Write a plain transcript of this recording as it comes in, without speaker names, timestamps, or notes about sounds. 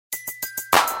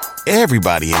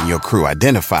Everybody in your crew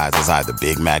identifies as either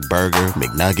Big Mac Burger,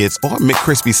 McNuggets, or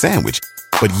McCrispy Sandwich.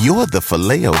 But you're the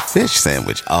Filet-O-Fish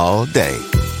Sandwich all day.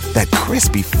 That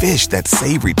crispy fish, that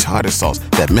savory tartar sauce,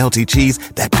 that melty cheese,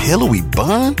 that pillowy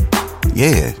bun.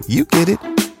 Yeah, you get it.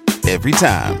 Every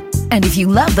time. And if you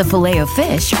love the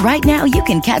Filet-O-Fish, right now you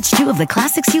can catch 2 of the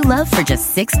classics you love for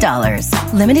just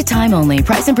 $6. Limited time only.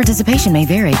 Price and participation may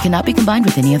vary. Cannot be combined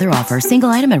with any other offer. Single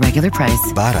item at regular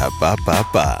price.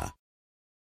 Ba-da-ba-ba-ba.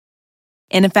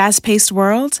 In a fast-paced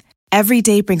world, every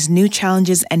day brings new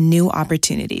challenges and new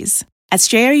opportunities. At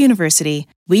Strayer University,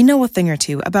 we know a thing or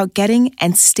two about getting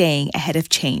and staying ahead of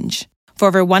change. For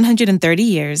over 130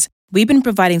 years, we've been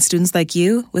providing students like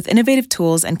you with innovative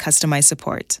tools and customized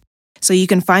support, so you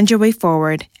can find your way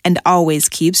forward and always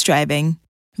keep striving.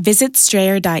 Visit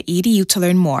strayer.edu to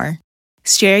learn more.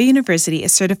 Strayer University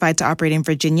is certified to operate in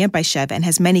Virginia by Chev and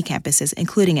has many campuses,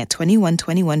 including at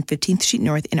 2121 15th Street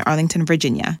North in Arlington,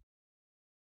 Virginia.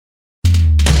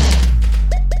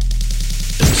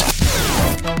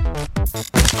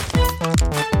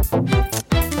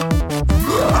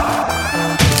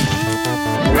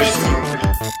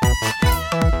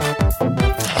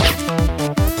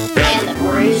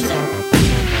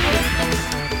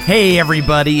 Hey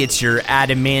everybody, it's your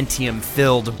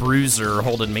adamantium-filled bruiser,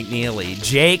 Holden McNeely.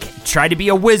 Jake, try to be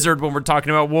a wizard when we're talking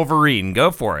about Wolverine.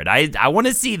 Go for it. I want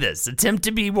to see this. Attempt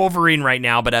to be Wolverine right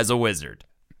now, but as a wizard.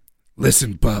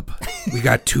 Listen, bub, we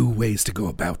got 2 ways to go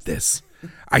about this.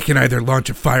 I can either launch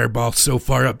a fireball so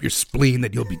far up your spleen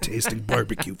that you'll be tasting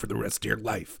barbecue for the rest of your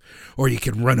life, or you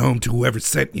can run home to whoever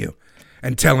sent you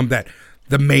and tell him that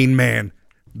the main man,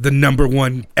 the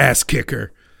 #1 ass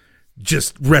kicker,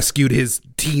 just rescued his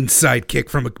teen sidekick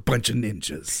from a bunch of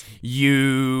ninjas.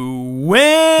 You win!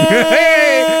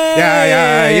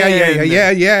 Yeah.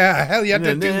 Hell yeah,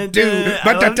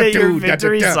 Your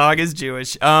victory song is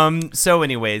Jewish. So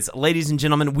anyways, ladies and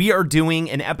gentlemen, we are doing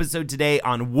an episode today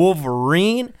on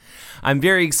Wolverine. I'm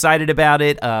very excited about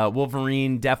it.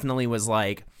 Wolverine definitely was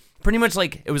pretty much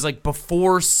it was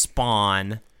before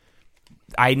Spawn.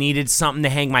 I needed something to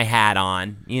hang my hat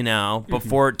on,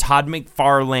 before Todd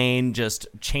McFarlane just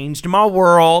changed my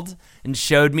world and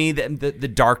showed me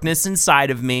the darkness inside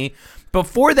of me.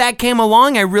 Before that came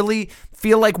along, I really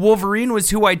feel like Wolverine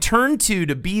was who I turned to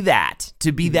be that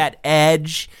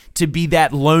edge, to be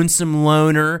that lonesome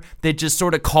loner that just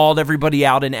sort of called everybody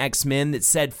out in X-Men, that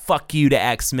said fuck you to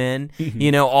X-Men,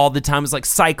 all the time. It was like,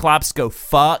 Cyclops, go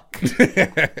fuck.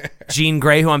 Jean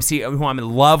Grey, who I'm in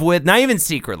love with, not even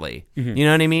secretly. You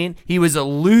know what I mean? He was a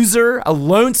loser, a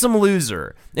lonesome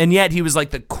loser, and yet he was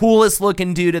like the coolest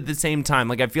looking dude at the same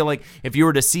time. I feel like if you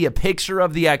were to see a picture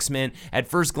of the X-Men at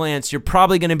first glance, you're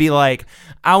probably going to be like,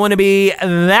 I want to be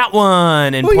that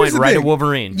one, and point right at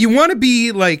Wolverine. You want to be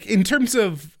in terms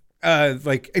of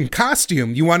in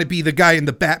costume, you want to be the guy in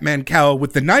the Batman cowl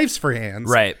with the knives for hands,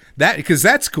 right? Because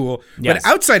that's cool. Yes.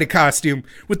 But outside of costume,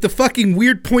 with the fucking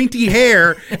weird pointy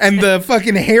hair and the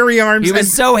fucking hairy arms, he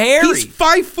was so hairy. He's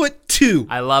 5'2".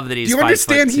 I love that he's. Do you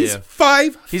understand? 5'2". He's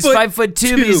 5'2". He's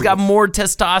 5'2", but he's got more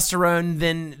testosterone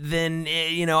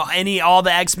than all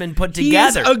the X-Men put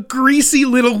together. He's a greasy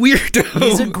little weirdo.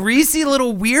 He's a greasy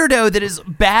little weirdo that is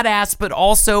badass, but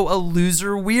also a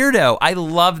loser weirdo. I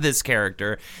love this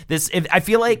character. I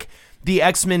feel like the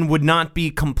X-Men would not be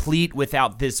complete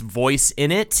without this voice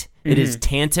in it. It is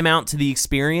tantamount to the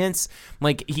experience.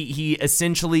 He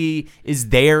essentially is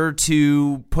there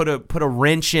to put a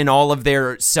wrench in all of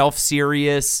their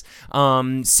self-serious,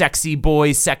 sexy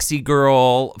boy, sexy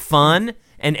girl fun,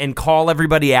 and call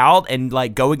everybody out and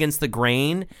go against the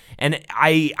grain. And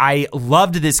I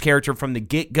loved this character from the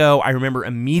get-go. I remember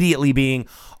immediately being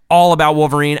all about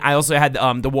Wolverine. I also had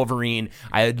the Wolverine.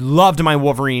 I loved my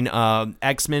Wolverine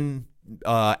X-Men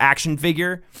action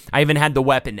figure. I even had the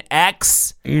Weapon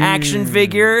X action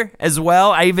figure as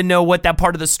well. I even know what that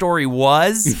part of the story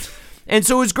was. And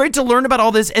so it was great to learn about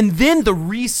all this, and then the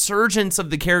resurgence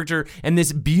of the character and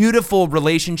this beautiful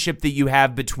relationship that you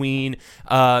have between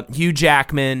Hugh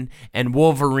Jackman and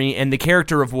Wolverine, and the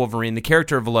character of Wolverine, the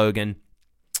character of Logan,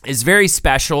 is very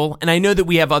special. And I know that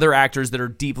we have other actors that are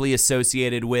deeply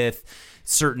associated with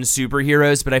certain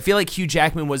superheroes, but I feel like Hugh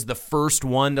Jackman was the first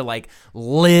one to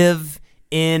live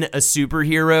in a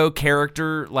superhero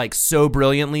character so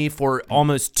brilliantly for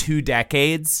almost 2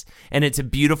 decades, and it's a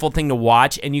beautiful thing to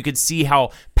watch. And you could see how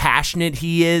passionate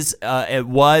he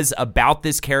was about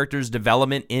this character's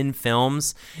development in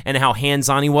films, and how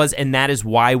hands-on he was, and that is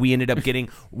why we ended up getting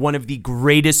one of the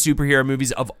greatest superhero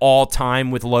movies of all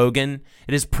time with Logan.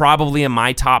 It is probably in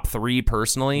my top 3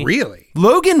 personally. Really?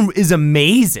 Logan is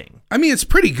amazing. I mean, it's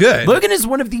pretty good. Logan is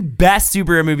one of the best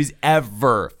superhero movies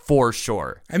ever, for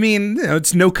sure. I mean,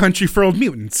 it's No Country for Old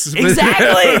Mutants.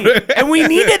 Exactly. And we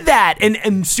needed that. And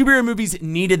superhero movies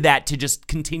needed that to just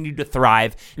continue to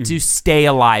thrive, to stay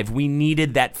alive. We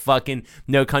needed that fucking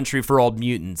No Country for Old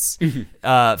Mutants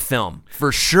film,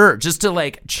 for sure. Just to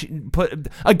like put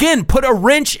a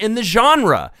wrench in the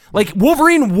genre. Like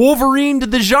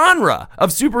Wolverined the genre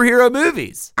of superhero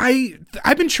movies.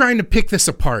 I've been trying to pick this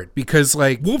apart because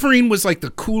like Wolverine was like the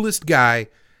coolest guy.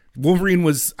 Wolverine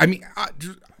was, I mean,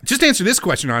 just answer this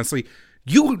question honestly.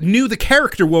 You knew the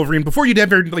character Wolverine before you'd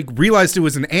ever like realized it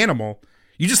was an animal.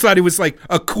 You just thought it was like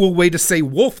a cool way to say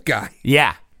wolf guy.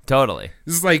 Yeah, totally.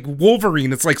 This is like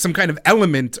Wolverine. It's like some kind of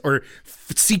element or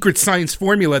secret science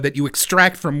formula that you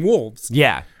extract from wolves.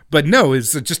 Yeah. But no,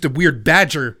 it's just a weird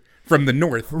badger from the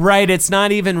north. Right, it's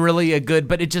not even really a good,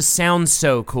 but it just sounds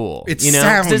so cool. It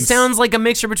sounds like a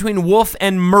mixture between wolf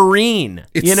and marine.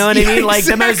 You know what I mean? Like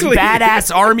the most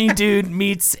badass army dude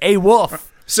meets a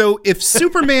wolf. So if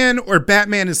Superman or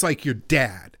Batman is like your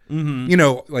dad, you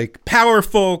know, like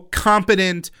powerful,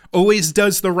 competent, always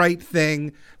does the right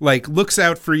thing, like looks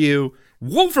out for you,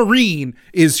 Wolverine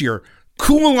is your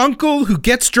cool uncle who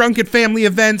gets drunk at family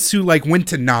events who like went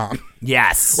to Nam.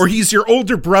 Yes. Or he's your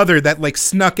older brother that like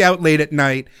snuck out late at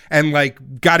night and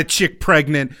like got a chick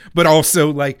pregnant, but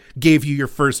also like gave you your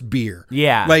first beer.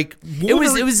 Yeah. Like it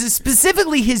was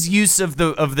specifically his use of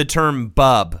the term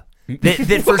bub.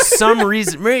 That for some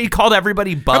reason, he called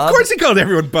everybody bub. Of course he called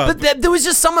everyone bub. But there was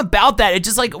just something about that. It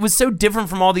just like was so different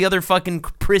from all the other fucking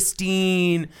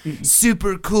pristine,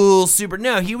 super cool,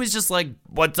 no, he was just like,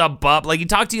 what's up, bub? Like he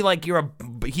talked to you like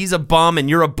he's a bum and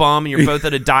you're a bum and you're both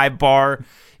at a dive bar.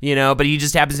 You know, but he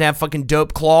just happens to have fucking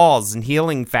dope claws and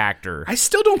healing factor. I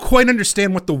still don't quite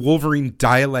understand what the Wolverine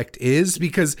dialect is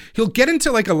because he'll get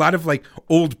into like a lot of like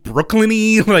old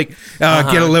Brooklyn-y, like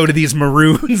get a load of these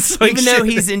maroons. Like, even though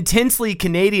he's intensely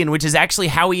Canadian, which is actually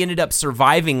how he ended up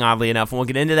surviving, oddly enough, and we'll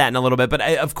get into that in a little bit. But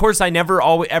of course, I never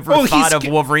ever thought of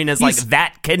Wolverine as like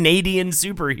that Canadian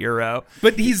superhero.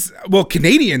 But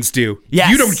Canadians do.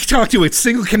 Yes. You don't talk to a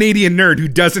single Canadian nerd who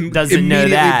doesn't know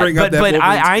that. Bring up that but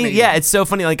Wolverine's yeah, it's so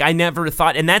funny. Like I never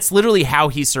thought, and that's literally how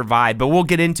he survived. But we'll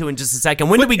get into it in just a second.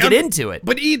 When did we get into it?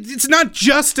 But it's not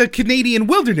just a Canadian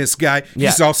wilderness guy.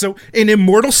 Yeah. He's also an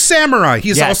immortal samurai.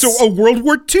 He's also a World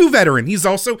War II veteran. He's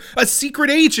also a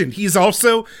secret agent. He's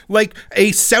also like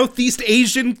a Southeast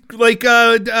Asian, like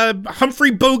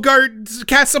Humphrey Bogart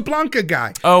Casablanca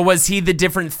guy. Oh, was he the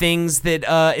different things that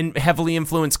heavily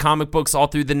influenced comic books all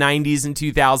through the 90s and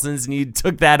 2000s, and he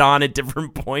took that on at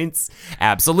different points?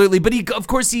 Absolutely. But he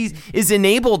is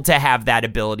enabled to have that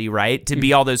ability, right? To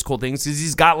be all those cool things because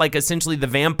he's got like essentially the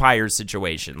vampire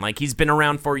situation. Like he's been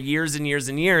around for years and years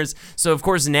and years. So of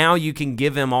course now you can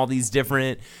give him all these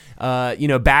different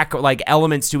back like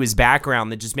elements to his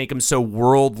background that just make him so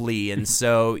worldly and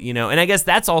so, and I guess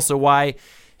that's also why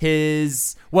he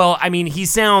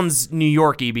sounds New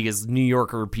York-y because New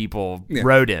Yorker people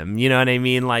wrote him, you know what I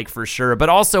mean? Like for sure. But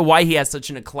also why he has such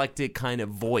an eclectic kind of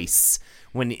voice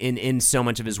when in so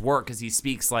much of his work because he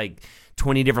speaks like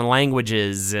 20 different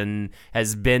languages and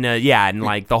has been and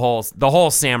like the whole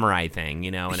samurai thing,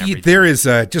 and everything. There is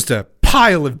just a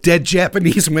pile of dead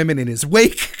Japanese women in his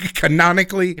wake,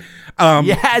 canonically.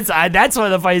 Yes, that's one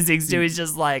of the funniest things too. He's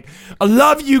just like, I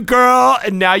love you, girl,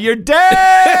 and now you're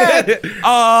dead.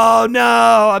 Oh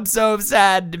no, I'm so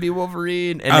sad to be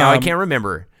Wolverine, and now I can't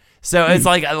remember. So it's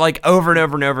like over and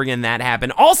over and over again that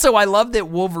happened. Also, I love that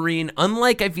Wolverine,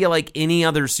 unlike I feel like any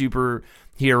other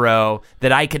superhero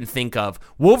that I can think of,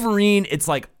 Wolverine, it's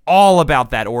like all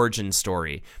about that origin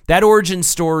story. That origin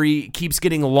story keeps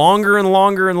getting longer and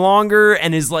longer and longer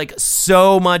and is like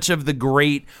so much of the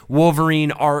great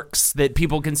Wolverine arcs that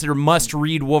people consider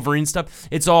must-read Wolverine stuff.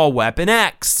 It's all Weapon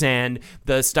X and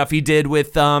the stuff he did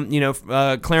with,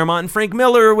 Claremont and Frank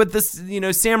Miller with this,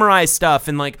 samurai stuff.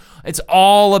 And like, it's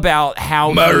all about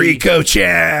how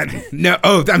Mariko-chan. No,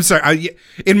 I'm sorry.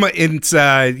 In the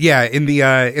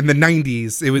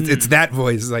 90s, it's that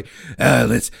voice. It's like,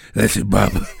 listen,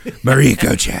 Bob.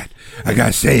 Mariko-chan, I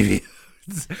gotta save you.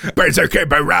 Berserker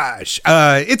Barrage.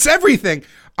 It's everything.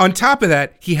 On top of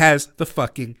that, he has the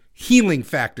fucking healing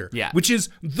factor, which is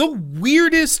the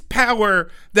weirdest power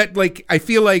that, like, I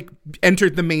feel like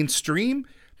entered the mainstream.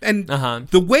 And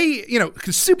the way,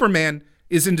 because Superman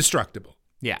is indestructible.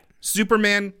 Yeah.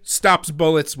 Superman stops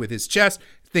bullets with his chest.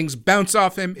 Things bounce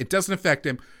off him. It doesn't affect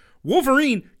him.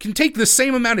 Wolverine can take the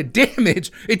same amount of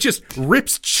damage. It just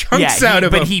rips chunks out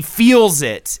of him. But he feels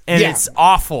it, and it's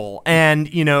awful. And,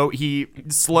 he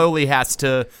slowly has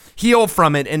to heal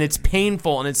from it, and it's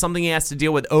painful, and it's something he has to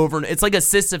deal with over. And it's like a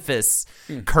Sisyphus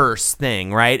curse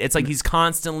thing, right? It's like he's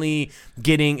constantly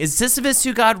getting... Is Sisyphus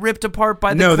who got ripped apart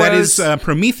by the crows? No, that is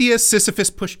Prometheus.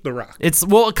 Sisyphus pushed the rock. It's,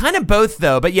 kind of both,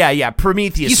 though. But yeah,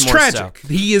 Prometheus He's more tragic. so.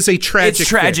 He is a tragic It's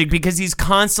tragic thing. because he's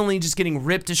constantly just getting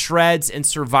ripped to shreds and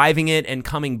surviving it and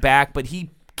coming back, but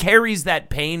he carries that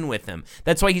pain with him.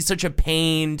 That's why he's such a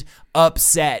pained,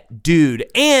 upset dude.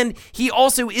 And he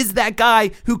also is that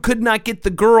guy who could not get the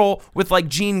girl with like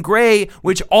Jean Grey,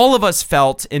 which all of us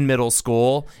felt in middle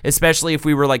school, especially if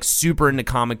we were like super into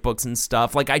comic books and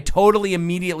stuff. Like I totally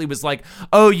immediately was like,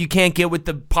 oh, you can't get with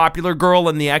the popular girl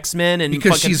in the X-Men and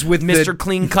because fucking she's with Mr.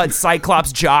 Clean Cut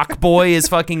Cyclops jock boy is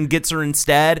fucking gets her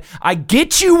instead. I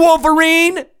get you,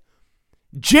 Wolverine.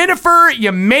 Jennifer,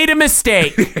 you made a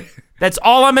mistake. That's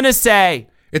all I'm going to say.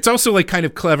 It's also like kind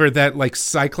of clever that like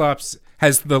Cyclops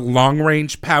has the long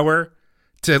range power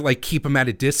to like keep him at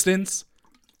a distance,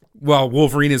 while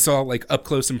Wolverine is all like up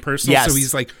close and personal. Yes. So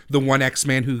he's like the one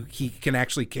X-Man who he can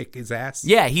actually kick his ass.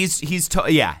 Yeah,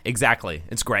 yeah, exactly.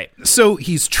 It's great. So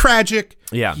he's tragic.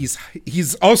 Yeah.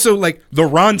 He's also like the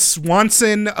Ron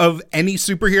Swanson of any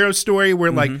superhero story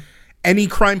where like any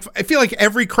crime. I feel like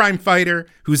every crime fighter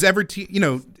who's ever,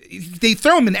 they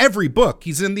throw him in every book.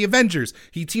 He's in the Avengers.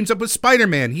 He teams up with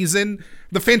Spider-Man. He's in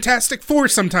the Fantastic Four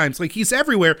sometimes. Like he's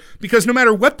everywhere because no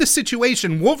matter what the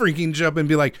situation, Wolverine can jump and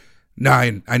be like, nah,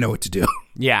 I know what to do.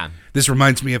 Yeah. This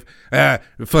reminds me of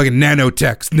fucking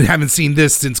nanotech. Haven't seen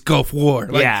this since Gulf War.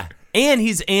 Like, yeah.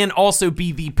 And also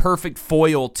be the perfect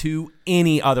foil to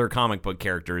any other comic book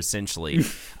character, essentially.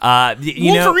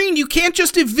 Wolverine, you can't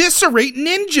just eviscerate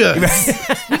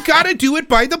ninjas. You gotta do it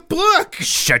by the book.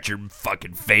 Shut your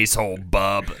fucking face hole,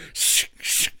 bub.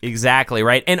 Exactly,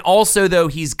 right? And also, though,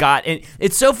 and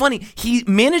it's so funny, he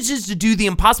manages to do the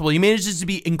impossible. He manages to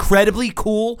be incredibly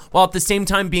cool while at the same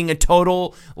time being a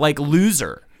total, like,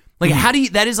 loser. Like, how do you,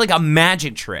 that is like a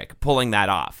magic trick, pulling that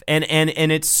off. And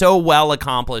it's so well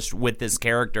accomplished with this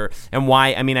character, and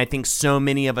why, I think so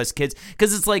many of us kids,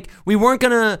 because it's like, we weren't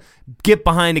going to get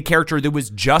behind a character that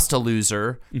was just a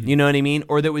loser, you know what I mean?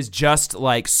 Or that was just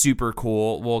like super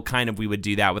cool. Well, kind of, we would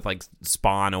do that with like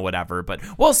Spawn or whatever, but,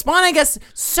 Spawn, I guess,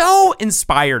 so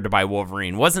inspired by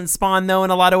Wolverine. Wasn't Spawn, though, in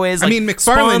a lot of ways? Like, McFarlane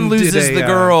Spawn loses did the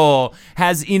girl,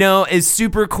 is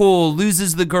super cool,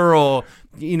 loses the girl,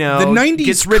 the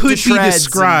 90s could be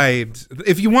described.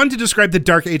 If you wanted to describe the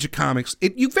dark age of comics,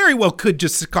 you very well could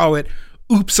just call it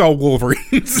 "Oops, all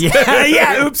Wolverines."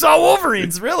 yeah, "Oops, all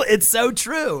Wolverines." Really, it's so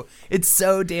true. It's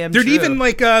so damn true. There'd even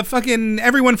like fucking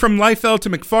everyone from Liefeld to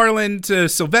McFarlane to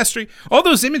Silvestri, all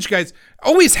those Image guys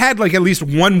always had like at least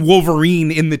one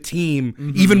Wolverine in the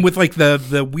team, even with like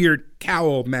the weird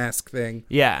cowl mask thing.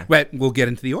 Yeah, but we'll get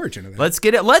into the origin of that. Let's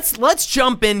get it. Let's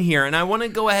jump in here, and I want to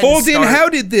go ahead. Holden, how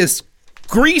did this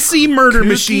greasy murder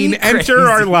machine enter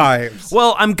our lives?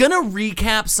 Well, I'm going to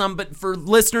recap some, but for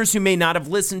listeners who may not have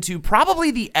listened to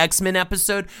probably the X-Men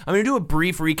episode, I'm going to do a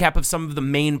brief recap of some of the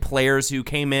main players who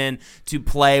came in to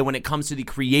play when it comes to the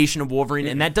creation of Wolverine,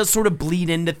 and that does sort of bleed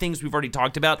into things we've already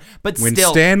talked about, but when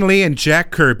still... Stan Lee and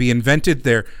Jack Kirby invented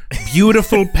their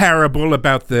beautiful parable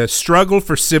about the struggle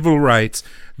for civil rights,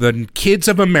 the kids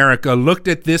of America looked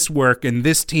at this work and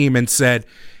this team and said,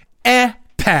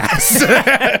 pass.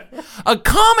 A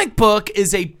comic book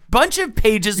is a bunch of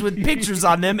pages with pictures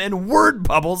on them and word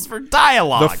bubbles for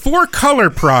dialogue. The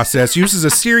four-color process uses a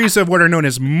series of what are known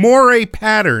as moire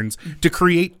patterns to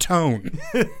create tone.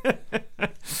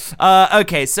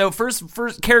 Okay, so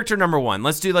first character number one.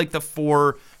 Let's do like the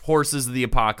four horses of the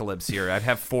apocalypse here. I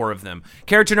have four of them.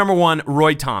 Character number one,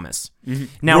 Roy Thomas.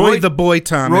 Now, Roy the Boy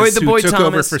Thomas, who took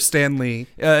over for Stan Lee.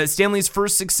 Stan Lee's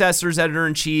first successor as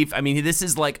editor-in-chief. This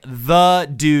is like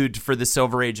the dude for the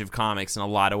Silver Age of comics in a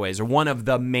lot of ways, or one of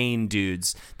the main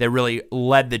dudes that really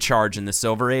led the charge in the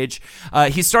Silver Age.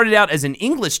 He started out as an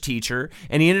English teacher,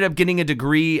 and he ended up getting a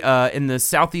degree in the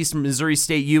Southeast Missouri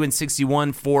State U in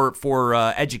 61 for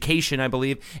education, I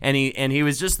believe. And he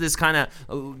was just this kind of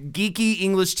geeky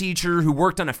English teacher who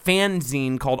worked on a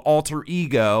fanzine called Alter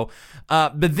Ego.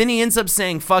 But then he ends ends up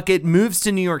saying fuck it, moves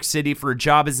to New York City for a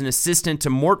job as an assistant to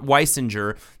Mort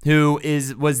Weisinger, who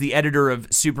was the editor of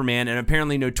Superman and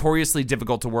apparently notoriously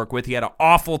difficult to work with. He had an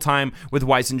awful time with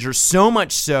Weisinger, so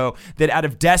much so that out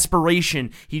of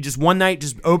desperation, he just one night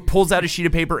just pulls out a sheet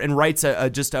of paper and writes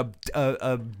a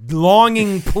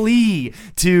longing plea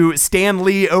to Stan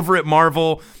Lee over at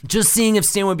Marvel, just seeing if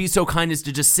Stan would be so kind as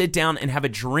to just sit down and have a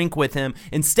drink with him.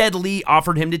 Instead, Lee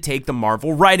offered him to take the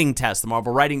Marvel writing test. The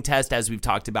Marvel writing test, as we've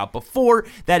talked about before,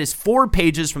 that is 4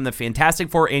 pages from the Fantastic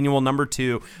Four Annual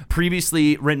 #2,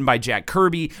 previously written by Jack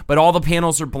Kirby, but all the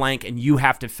panels are blank and you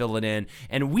have to fill it in.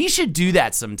 And we should do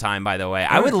that sometime, by the way.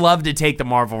 I would love to take the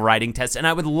Marvel writing test, and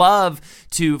I would love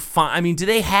to find, I mean, do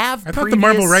they have I thought the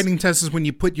Marvel writing test is when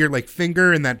you put your like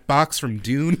finger in that box from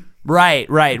Dune. Right.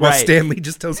 While Stanley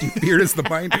just tells you fear is the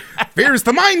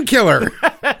mind killer.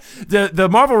 The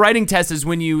Marvel writing test is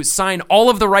when you sign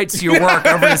all of the rights to your work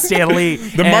over to Stan Lee.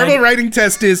 The Marvel writing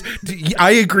test is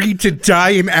I agree to die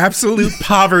in absolute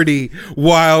poverty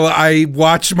while I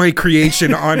watch my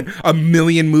creation on a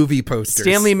million movie posters.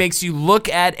 Stan Lee makes you look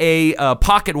at a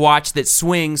pocket watch that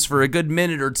swings for a good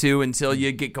minute or two until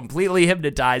you get completely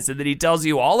hypnotized, and then he tells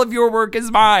you all of your work is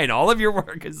mine. All of your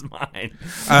work is mine.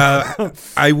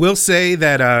 I will say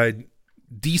that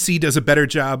DC does a better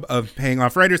job of paying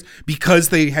off writers because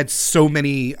they had so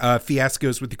many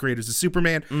fiascos with the creators of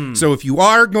Superman. So if you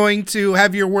are going to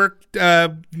have your work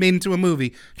made into a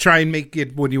movie, try and make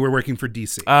it when you were working for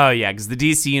DC. Oh, yeah, because the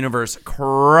DC universe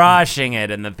crushing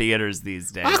it in the theaters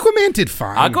these days. Aquaman did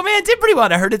fine. Aquaman did pretty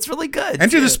well. I heard it's really good.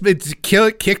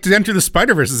 Kicked Enter the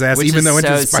Spider-Verse's ass, which even though so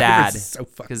Enter the Spider-Verse sad, is so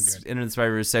fucking good. good. Enter the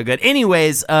Spider-Verse is so good.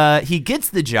 Anyways, he gets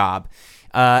the job.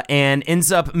 And ends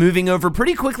up moving over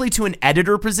pretty quickly to an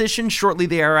editor position shortly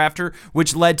thereafter,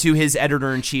 which led to his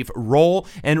editor-in-chief role.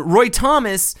 And Roy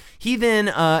Thomas, he then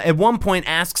at one point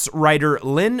asks writer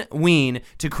Len Wein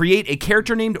to create a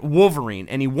character named Wolverine,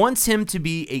 and he wants him to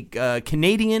be a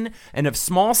Canadian and of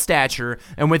small stature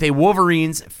and with a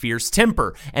Wolverine's fierce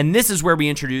temper. And this is where we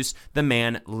introduce the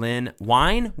man Len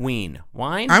Wein?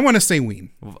 I want to say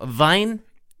Wein. Vine?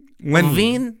 Len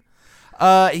Wein?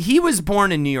 He was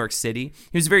born in New York City.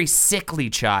 He was a very sickly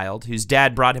child whose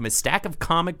dad brought him a stack of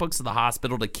comic books to the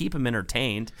hospital to keep him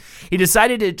entertained. He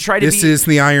decided to try to This is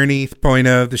the irony point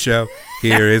of the show.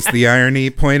 Here is the irony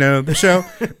point of the show.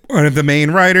 One of the main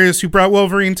writers who brought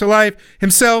Wolverine to life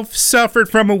himself suffered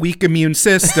from a weak immune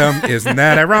system. Isn't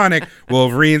that ironic?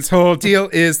 Wolverine's whole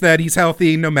deal is that he's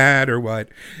healthy no matter what.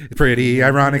 Pretty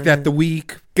ironic that the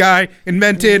weak guy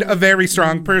invented a very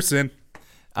strong person.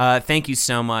 Thank you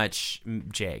so much,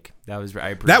 Jake. I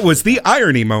appreciate that was the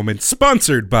irony moment,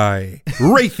 sponsored by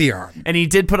Raytheon. And he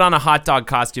did put on a hot dog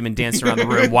costume and dance around the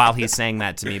room while he sang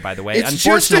that to me, by the way.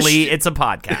 Unfortunately, it's a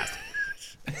podcast.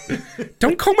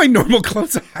 Don't call my normal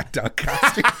clothes a hot dog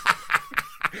costume.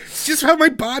 It's just how my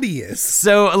body is.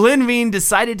 So Len Wein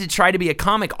decided to try to be a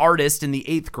comic artist in the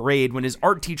 8th grade when his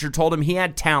art teacher told him he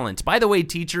had talent. By the way,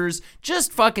 teachers,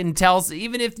 just fucking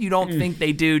even if you don't think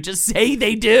they do, just say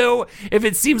they do. If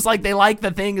it seems like they like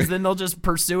the things, then they'll just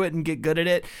pursue it and get good at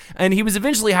it. And he was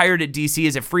eventually hired at DC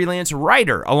as a freelance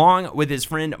writer, along with his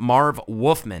friend Marv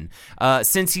Wolfman.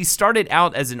 Since he started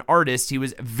out as an artist, he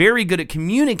was very good at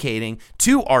communicating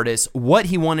to artists what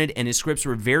he wanted, and his scripts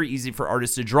were very easy for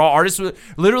artists to draw.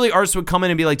 Artists would come in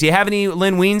and be like, do you have any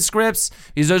Len Wein scripts?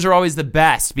 Because those are always the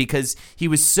best, because he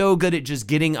was so good at just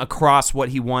getting across what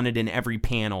he wanted in every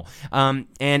panel. And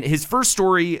his first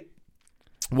story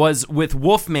was with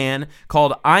Wolfman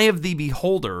called Eye of the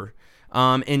Beholder,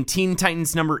 in Teen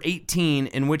Titans number 18,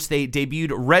 in which they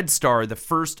debuted Red Star, the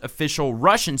first official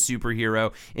Russian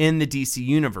superhero in the DC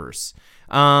universe.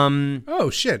 Oh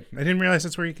shit! I didn't realize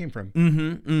that's where he came from.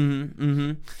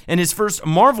 And his first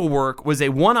Marvel work was a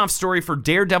one-off story for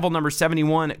Daredevil number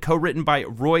 71, co-written by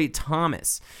Roy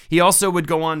Thomas. He also would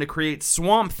go on to create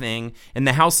Swamp Thing in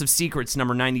the House of Secrets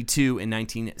number 92 in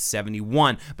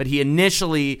 1971. But he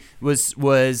initially was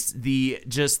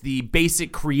the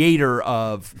basic creator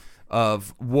of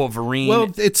Wolverine.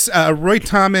 Well, it's Roy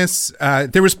Thomas.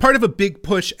 There was part of a big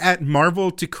push at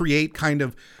Marvel to create kind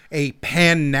of a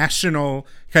pan-national,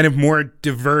 kind of more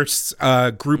diverse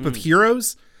group of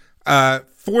heroes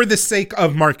for the sake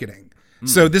of marketing.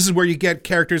 So this is where you get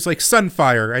characters like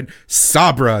Sunfire and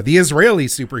Sabra, the Israeli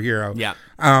superhero. Yeah.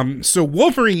 So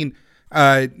Wolverine,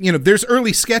 there's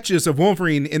early sketches of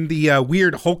Wolverine in the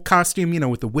weird Hulk costume,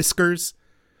 with the whiskers.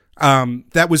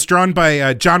 That was drawn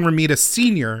by John Romita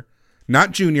Sr.,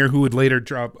 not Jr., who would later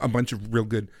draw a bunch of real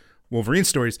good Wolverine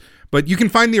stories. But you can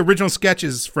find the original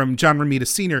sketches from John Romita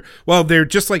Sr. Well, they're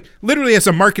just like literally as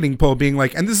a marketing pull being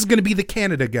like, and this is going to be the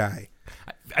Canada guy.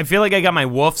 I feel like I got my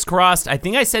wolves crossed. I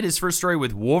think I said his first story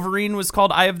with Wolverine was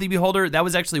called Eye of the Beholder. That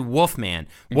was actually Wolfman.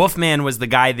 Wolfman was the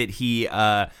guy that he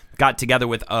got together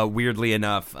with, weirdly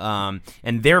enough.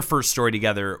 And their first story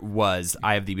together was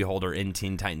Eye of the Beholder in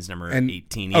Teen Titans number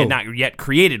 18. He had not yet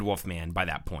created Wolfman by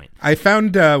that point. I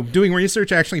found, doing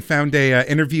research, I actually found a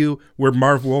interview where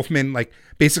Marv Wolfman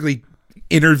basically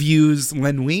interviews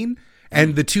Len Wein,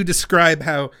 and the two describe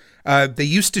how they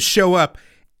used to show up.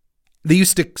 They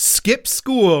used to skip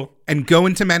school and go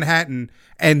into Manhattan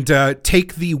and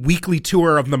take the weekly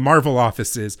tour of the Marvel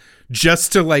offices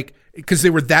just to because they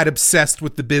were that obsessed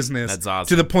with the business. That's awesome.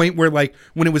 To the point where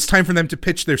when it was time for them to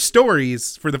pitch their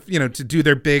stories for the to do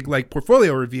their big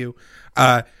portfolio review,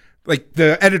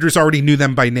 the editors already knew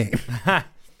them by name.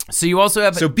 So you also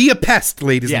have... So be a pest,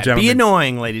 ladies and gentlemen. Be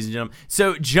annoying, ladies and gentlemen.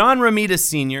 So John Romita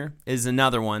Sr. is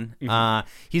another one. Mm-hmm.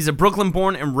 He's a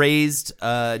Brooklyn-born and raised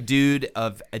dude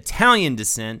of Italian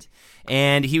descent.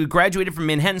 And he graduated from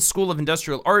Manhattan School of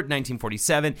Industrial Art in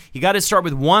 1947. He got his start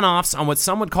with one-offs on what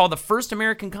some would call the first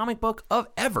American comic book of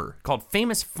ever, called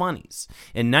Famous Funnies,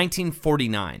 in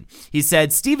 1949. He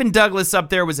said Stephen Douglas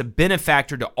up there was a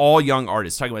benefactor to all young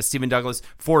artists. Talking about Stephen Douglas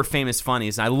for Famous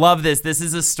Funnies. And I love this. This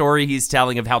is a story he's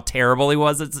telling of how terrible he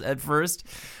was at first.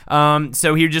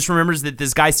 So he just remembers that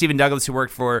this guy, Stephen Douglas, who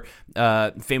worked for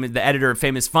the editor of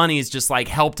Famous Funnies, just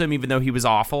helped him even though he was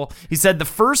awful. He said, the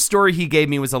first story he gave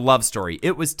me was a love story.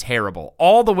 It was terrible.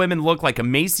 All the women looked like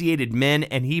emaciated men,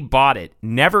 and he bought it,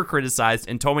 never criticized,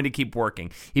 and told me to keep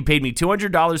working. He paid me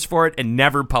 $200 for it and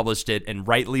never published it, and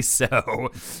rightly so.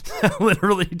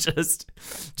 Literally just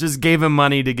gave him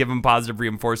money to give him positive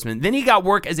reinforcement. Then he got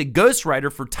work as a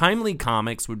ghostwriter for Timely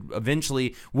Comics,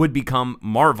 would become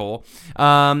Marvel.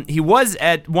 He was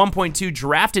at 1.2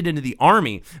 drafted into the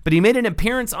Army, but he made an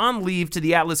appearance on leave to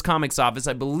the Atlas Comics office.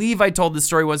 I believe I told this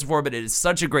story once before, but it is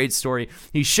such a great story.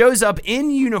 He shows up in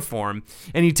uniform,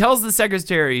 and he tells the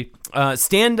secretary,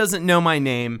 Stan doesn't know my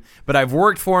name, but I've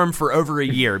worked for him for over a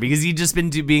year, because he'd just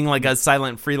been being a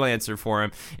silent freelancer for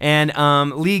him. And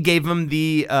Lee gave him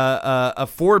a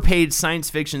 4-page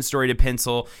science fiction story to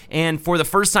pencil, and for the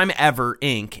first time ever,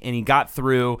 ink, and he got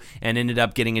through and ended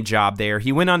up getting a job there.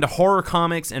 He went on to horror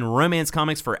comics and romance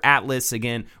comics for Atlas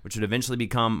again, which would eventually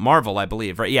become Marvel, I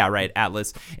believe. Right? Yeah, right,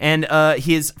 Atlas. And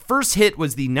his first hit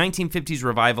was the 1950s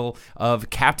revival of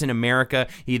Captain America.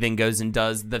 He then goes and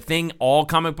does the thing all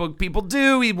comic book people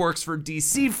do. He works for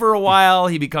DC for a while.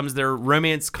 He becomes their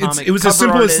romance comic It was as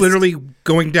simple as literally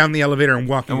going down the elevator and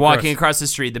walking across the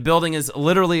street. The building is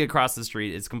literally across the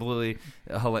street. It's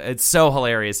it's so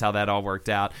hilarious how that all worked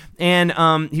out. And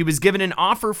he was given an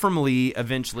offer from Lee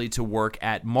eventually to work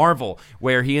at Marvel,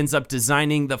 where he ends up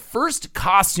designing the first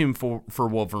costume for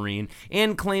Wolverine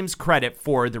and claims credit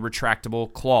for the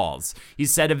retractable claws. He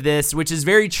said of this, which is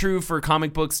very true for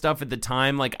comic book stuff at the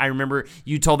time. I remember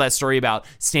you told that story about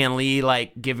Stan Lee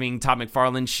giving Todd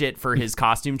McFarlane shit for his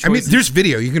costume choices. There's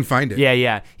video, you can find it.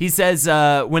 Yeah. He says,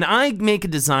 when I make a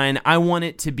design, I want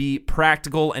it to be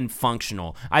practical and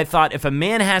functional. I thought, if a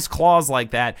man has claws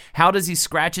like that, how does he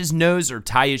scratch his nose or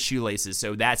tie his shoelaces?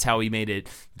 So that's how he made it,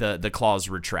 the claws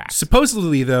retract.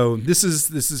 Supposedly, though, this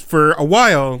is for a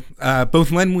while,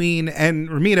 both Len Wein and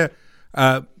Romita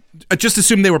just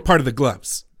assumed they were part of the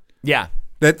gloves. Yeah.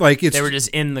 That they were just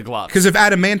in the gloves. Because if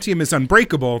adamantium is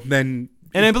unbreakable, then...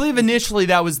 And I believe initially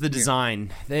that was the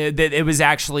design. Yeah. It was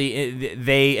actually,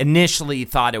 they initially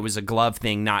thought it was a glove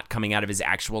thing not coming out of his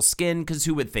actual skin, because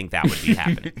who would think that would be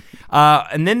happening?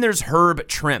 And then there's Herb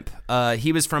Trimp.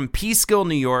 He was from Peekskill,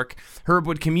 New York. Herb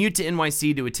would commute to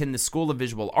NYC to attend the School of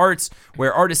Visual Arts,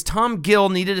 where artist Tom Gill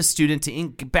needed a student to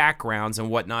ink backgrounds and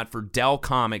whatnot for Dell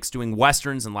Comics, doing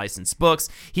westerns and licensed books.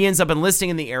 He ends up enlisting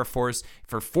in the Air Force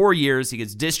for 4 years. He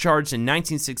gets discharged in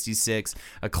 1966.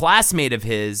 A classmate of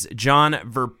his, John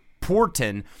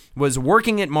Verpoorten, was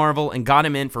working at Marvel and got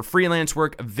him in for freelance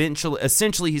work.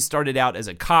 Essentially, he started out as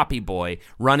a copy boy,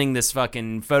 running this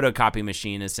fucking photocopy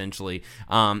machine, essentially,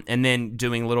 and then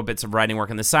doing little bits of writing work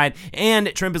on the side.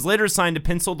 And Trimp is later assigned to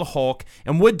pencil the Hulk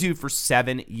and would do for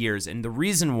 7 years. And the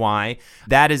reason why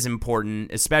that is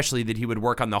important, especially that he would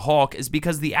work on the Hulk, is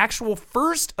because the actual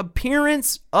first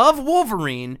appearance of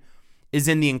Wolverine is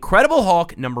in The Incredible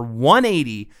Hulk, number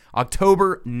 180, October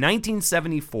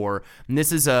 1974. And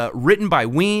this is written by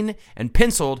Wein and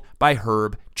penciled by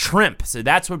Herb Trimp. So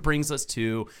that's what brings us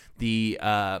to the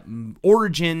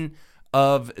origin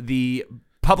of the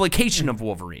publication of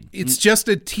Wolverine. It's just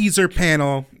a teaser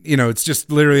panel. It's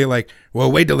just literally like,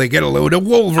 well, wait till they get a load of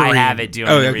Wolverine. I have it. Do you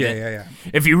want me to read it? Yeah.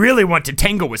 If you really want to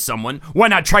tangle with someone, why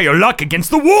not try your luck against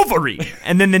the Wolverine?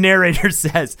 And then the narrator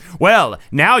says, well,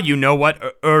 now you know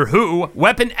what or who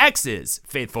Weapon X is,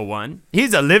 faithful one.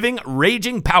 He's a living,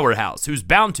 raging powerhouse who's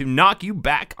bound to knock you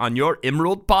back on your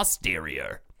emerald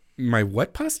posterior. My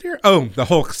what posterior? Oh, the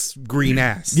Hulk's green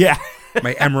ass. Yeah.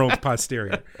 My emerald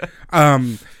posterior.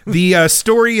 The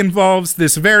story involves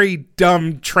this very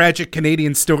dumb, tragic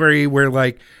Canadian story where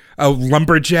like a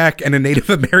lumberjack and a Native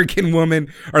American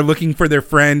woman are looking for their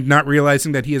friend, not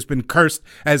realizing that he has been cursed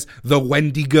as the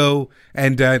Wendigo.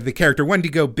 And the character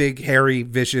Wendigo, big, hairy,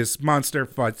 vicious monster,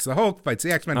 fights the Hulk, fights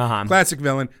the X-Men, classic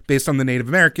villain based on the Native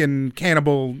American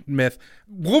cannibal myth.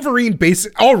 Wolverine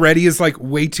already is like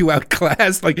way too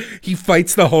outclassed. Like he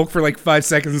fights the Hulk for like 5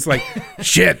 seconds. It's like,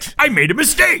 shit, I made a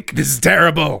mistake. This is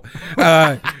terrible.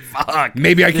 Fuck.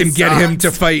 Maybe I can get him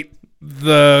to fight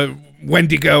the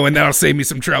Wendigo and that'll save me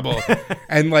some trouble.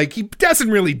 And like he doesn't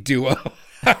really do a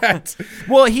lot.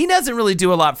 Well, he doesn't really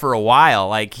do a lot for a while.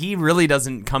 Like he really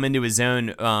doesn't come into his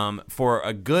own for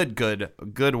a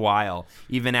good while,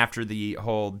 even after the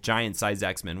whole giant size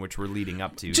X-Men, which we're leading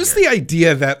up to. Just here. the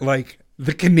idea that like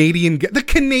the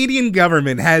Canadian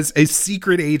government has a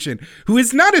secret agent who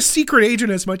is not a secret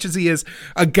agent as much as he is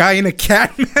a guy in a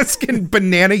cat mask and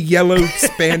banana yellow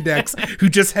spandex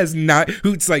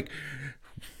who's like,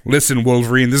 listen,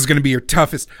 Wolverine, this is going to be your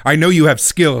toughest. I know you have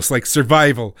skills like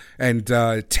survival and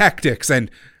tactics and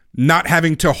not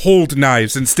having to hold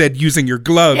knives, instead using your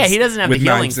gloves. Yeah, he doesn't have the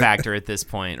healing factor at this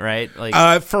point, right? Like,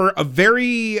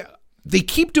 they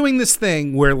keep doing this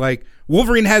thing where like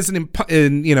Wolverine has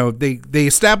they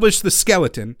establish the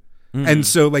skeleton, and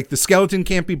so like the skeleton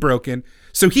can't be broken,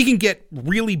 so he can get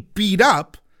really beat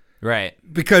up. Right.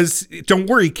 Because don't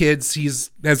worry, kids,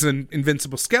 has an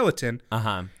invincible skeleton.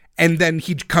 And then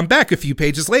he'd come back a few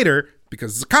pages later,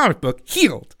 because it's a comic book,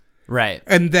 healed. Right.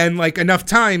 And then like enough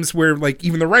times where like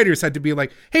even the writers had to be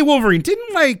like, hey, Wolverine,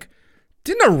 didn't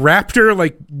a raptor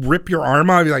like rip your arm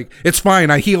off? Like, it's fine,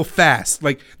 I heal fast.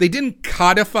 Like they didn't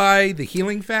codify the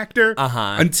healing factor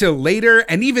until later.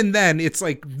 And even then it's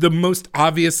like the most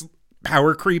obvious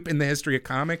power creep in the history of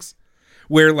comics.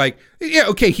 Where like, yeah,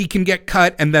 okay, he can get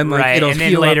cut and then like it'll heal.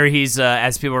 And then later he's,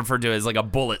 as people refer to it, as like a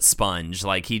bullet sponge.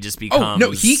 Like he just becomes. Oh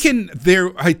no, he can.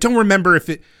 I don't remember if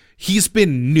he's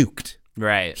been nuked.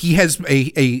 Right. He has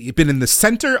been in the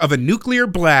center of a nuclear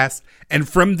blast, and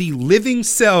from the living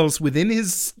cells within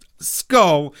his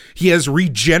skull, he has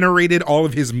regenerated all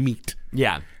of his meat.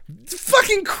 Yeah. It's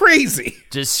fucking crazy.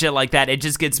 Just shit like that. It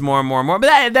just gets more and more and more.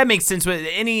 But that makes sense with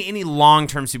any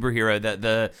long-term superhero.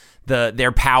 That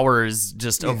their powers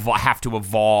just have to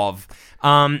evolve.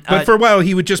 But for a while,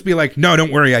 he would just be like, no,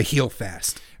 don't worry, I heal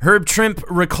fast. Herb Trimp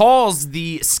recalls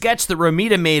the sketch that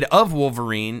Romita made of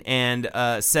Wolverine and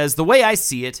says, the way I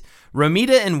see it,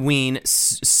 Romita and Ween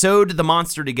sewed the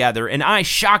monster together, and I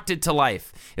shocked it to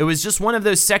life. It was just one of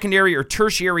those secondary or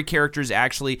tertiary characters,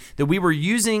 actually, that we were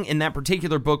using in that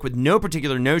particular book with no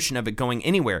particular notion of it going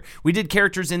anywhere. We did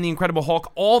characters in The Incredible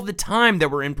Hulk all the time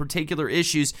that were in particular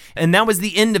issues, and that was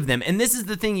the end of them. And this is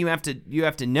the thing you have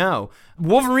to know.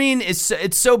 Wolverine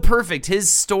it's so perfect. His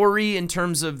story in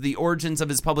terms of the origins of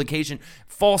his publication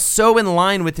falls so in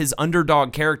line with his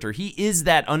underdog character. He is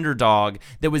that underdog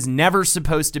that was never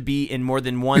supposed to be in more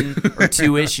than one or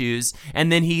two issues,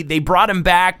 and then they brought him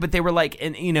back, but they were like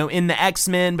in the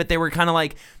X-Men, but they were kind of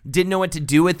like didn't know what to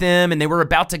do with him, and they were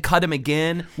about to cut him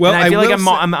again. Well, and I feel like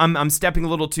I'm stepping a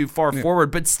little too far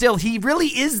forward, but still, he really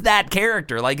is that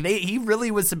character. Like he really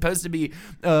was supposed to be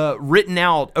written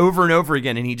out over and over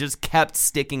again, and he just kept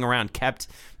sticking around, kept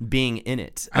being in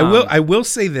it. I will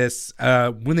say this: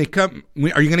 when you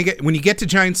get to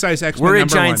Giant Size X-Men, we're at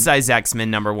Giant Size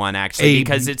X-Men #1 actually,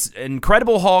 because it's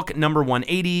Incredible Hulk number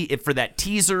 180 for that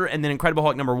teaser, and then Incredible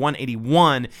Hulk number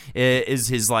 181 is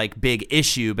his like big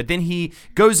issue. But then he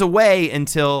goes away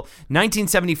until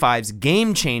 1975's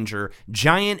Game Changer,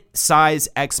 Giant Size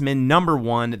X-Men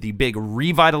 #1, the big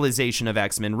revitalization of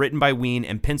X-Men, written by Ween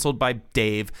and penciled by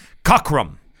Dave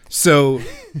Cockrum. So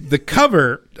the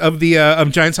cover of the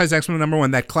Giant Size X-Men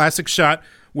 #1, that classic shot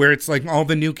where it's like all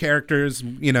the new characters,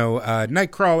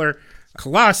 Nightcrawler,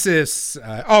 Colossus,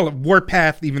 all of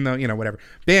Warpath, even though, whatever,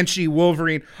 Banshee,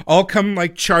 Wolverine, all come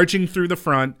like charging through the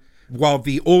front while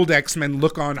the old X-Men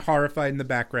look on horrified in the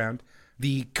background.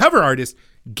 The cover artist,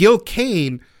 Gil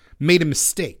Kane, made a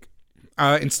mistake.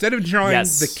 Instead of drawing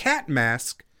the cat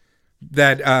mask,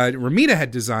 that Romita had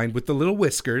designed with the little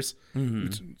whiskers.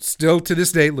 Still to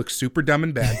this day looks super dumb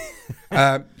and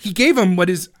bad. He gave him what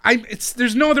is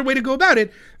there's no other way to go about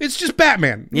it. It's just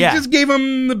Batman. Yeah. He just gave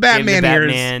him the Batman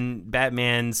ears.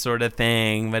 Batman sort of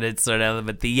thing, but it's sort of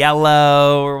with the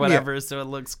yellow or whatever, so it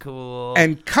looks cool.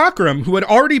 And Cockrum, who had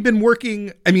already been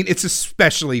working, I mean, it's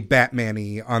especially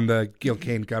Batman-y on the Gil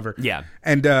Kane cover. Yeah.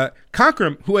 And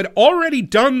Cockrum, who had already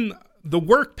done the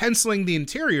work penciling the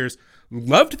interiors,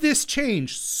 loved this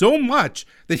change so much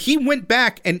that he went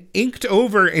back and inked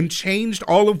over and changed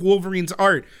all of Wolverine's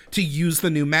art to use the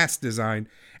new mask design.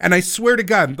 And I swear to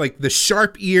God, like the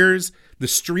sharp ears, the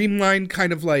streamlined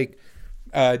kind of like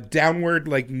downward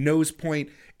like nose point,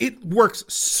 it works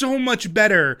so much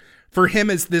better for him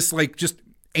as this like just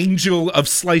angel of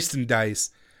slice and dice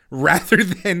rather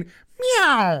than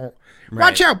meow. Right.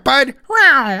 Watch out, bud.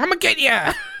 Wow, I'm gonna get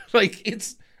you. Like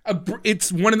it's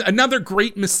another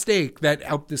great mistake that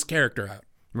helped this character out.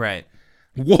 Right.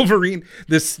 Wolverine,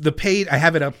 the page, I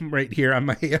have it up right here on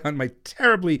my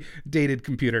terribly dated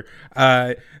computer.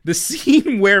 The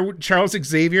scene where Charles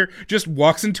Xavier just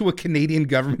walks into a Canadian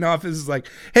government office is like,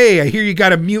 "Hey, I hear you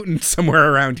got a mutant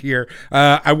somewhere around here.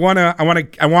 I want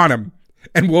him."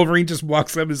 And Wolverine just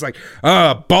walks up and is like,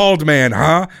 bald man,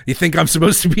 huh? You think I'm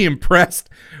supposed to be impressed?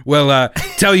 Well,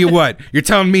 tell you what, you're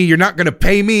telling me you're not going to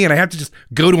pay me and I have to just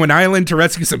go to an island to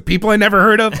rescue some people I never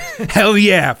heard of? Hell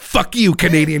yeah. Fuck you,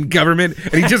 Canadian government.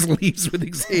 And he just leaves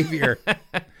with Xavier.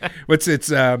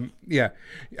 The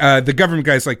government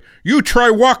guy's like, you try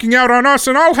walking out on us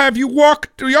and I'll have you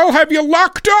locked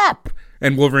up.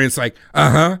 And Wolverine's like,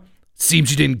 uh-huh.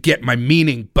 Seems you didn't get my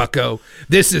meaning, bucko.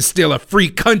 This is still a free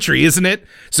country, isn't it?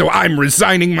 So I'm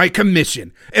resigning my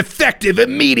commission. Effective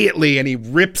immediately. And he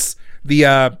rips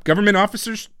the government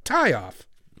officer's tie off.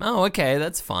 Oh, okay.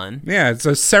 That's fun. Yeah, it's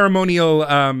a ceremonial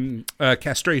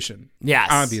castration. Yes.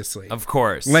 Obviously. Of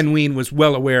course. Len Wein was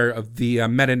well aware of the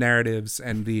meta-narratives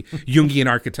and the Jungian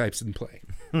archetypes in play.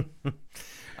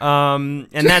 And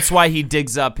that's why he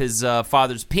digs up his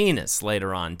father's penis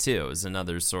later on, too, is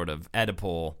another sort of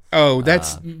Oedipal. Oh,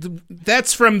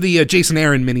 that's from the Jason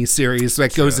Aaron miniseries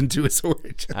that goes into his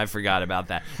origin. I forgot about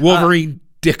that. Wolverine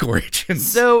dick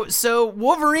origins. So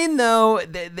Wolverine, though,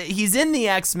 he's in the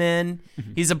X-Men.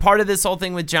 He's a part of this whole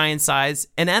thing with giant size.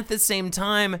 And at the same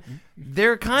time,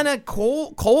 they're kind of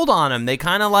cold on him. They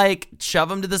kind of like shove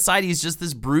him to the side. He's just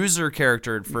this bruiser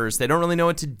character at first. They don't really know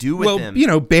what to do with him. Well, you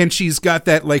know, Banshee's got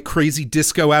that like crazy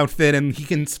disco outfit and he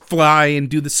can fly and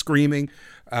do the screaming.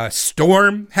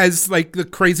 Storm has like the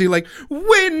crazy like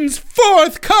winds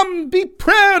forth, come be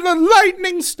proud, the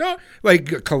lightning star.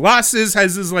 Like Colossus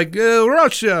has his like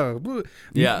Russia.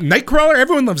 Yeah. Nightcrawler.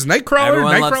 Everyone loves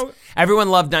Nightcrawler. Everyone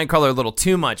loved Nightcrawler a little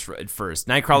too much at first.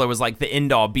 Nightcrawler was like the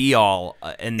end all be all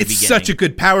in the beginning. It's such a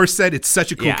good power set. It's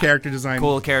such a cool character design.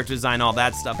 Cool character design, all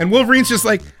that stuff. And Wolverine's just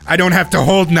like, I don't have to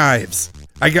hold knives.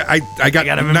 I got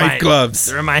knife gloves.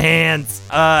 They're in my hands.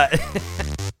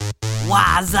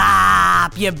 What's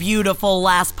up, you beautiful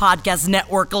Last Podcast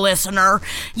Network listener?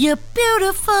 You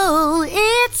beautiful,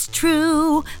 it's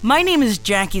true. My name is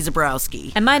Jackie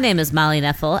Zabrowski. And my name is Molly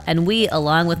Neffel, and we,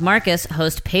 along with Marcus,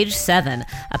 host Page 7,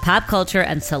 a pop culture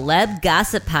and celeb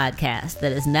gossip podcast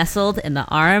that is nestled in the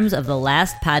arms of the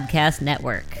Last Podcast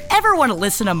Network. Ever want to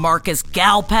listen to Marcus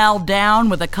gal pal down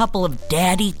with a couple of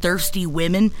daddy-thirsty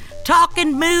women?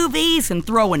 Talking movies and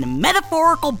throwing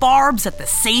metaphorical barbs at the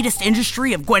sadist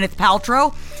industry of Gwyneth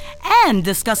Paltrow, and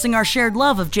discussing our shared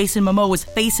love of Jason Momoa's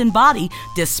face and body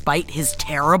despite his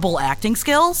terrible acting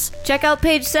skills? Check out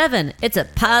Page 7. It's a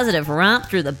positive romp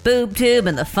through the boob tube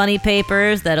and the funny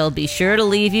papers that'll be sure to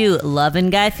leave you loving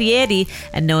Guy Fieri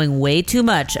and knowing way too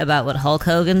much about what Hulk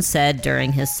Hogan said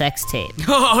during his sex tape.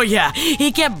 Oh yeah,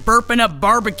 he kept burping up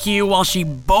barbecue while she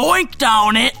boinked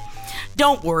on it.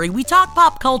 Don't worry, we talk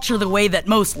pop culture the way that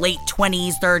most late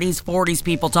 20s, 30s, 40s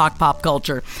people talk pop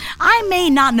culture. I may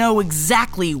not know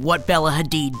exactly what Bella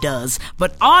Hadid does,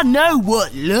 but I know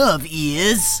what love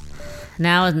is.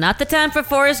 Now is not the time for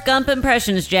Forrest Gump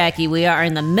impressions, Jackie. We are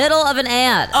in the middle of an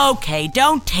ad. Okay,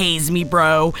 don't tase me,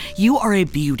 bro. You are a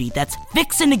beauty that's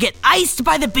fixin' to get iced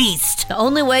by the beast. The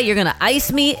only way you're gonna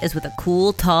ice me is with a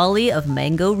cool tolly of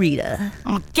Mango Rita.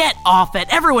 Oh, get off it.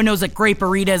 Everyone knows that Grape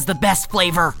Rita is the best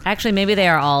flavor. Actually, maybe they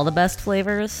are all the best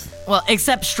flavors. Well,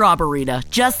 except Strawberry.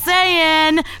 Just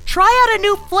saying. Try out a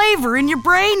new flavor in your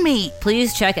brain meat.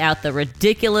 Please check out the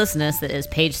ridiculousness that is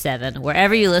Page 7,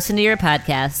 wherever you listen to your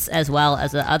podcasts, as well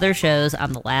as the other shows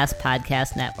on the Last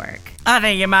Podcast Network. I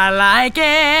think you might like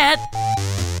it.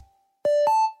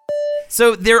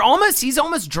 So he's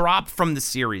almost dropped from the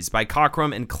series by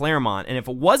Cockrum and Claremont, and if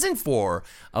it wasn't for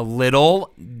a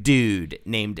little dude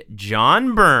named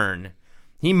John Byrne,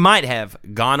 he might have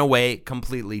gone away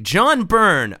completely. John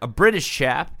Byrne, a British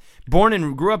chap, born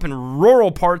and grew up in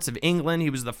rural parts of England. He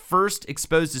was the first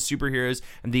exposed to superheroes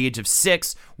at the age of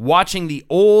 6, watching the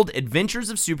old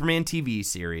Adventures of Superman TV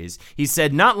series. He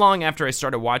said, not long after I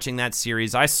started watching that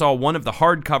series, I saw one of the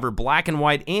hardcover black and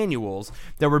white annuals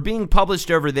that were being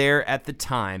published over there at the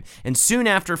time, and soon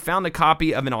after found a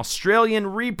copy of an Australian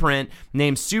reprint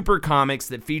named Super Comics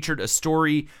that featured a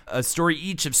story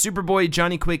each of Superboy,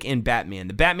 Johnny Quick, and Batman.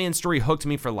 The Batman story hooked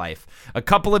me for life. A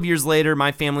couple of years later,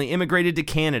 my family immigrated to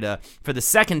Canada for the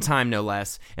second time, no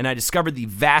less, and I discovered the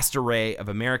vast array of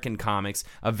American comics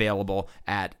available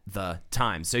at the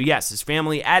time. So yes, his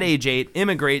family at age 8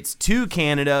 immigrates to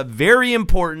Canada. Very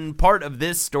important part of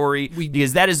this story,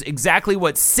 because that is exactly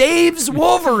what saves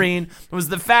Wolverine, was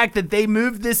the fact that they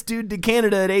moved this dude to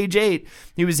Canada at age 8.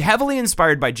 He was heavily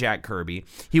inspired by Jack Kirby.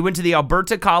 He went to the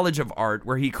Alberta College of Art,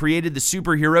 where he created the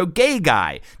superhero gay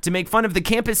guy to make fun of the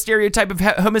campus stereotype of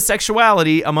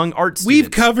homosexuality among art students.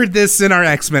 We've covered this in our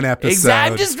X-Men episode.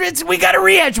 Exactly. We got to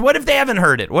rehash. What if they haven't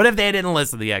heard it? What if they didn't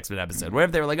listen to the X-Men episode? What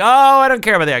if they were like, oh, I don't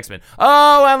care about the X-Men.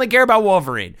 Oh, I only care about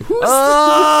Wolverine. You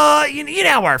know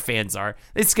how our fans are.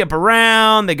 They skip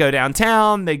around. They go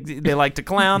downtown. They like to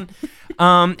clown.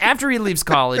 After he leaves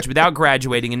college without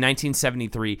graduating in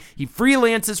 1973, he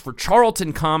freelances for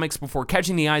Charlton Comics before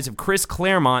catching the eyes of Chris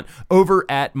Claremont over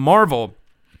at Marvel.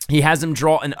 He has him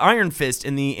draw an Iron Fist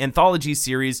in the anthology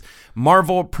series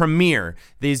Marvel Premiere.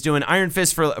 He's doing Iron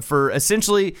Fist for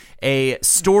essentially a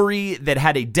story that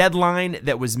had a deadline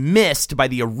that was missed by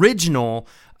the original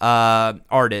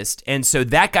artist, and so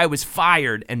that guy was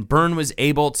fired, and Byrne was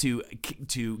able to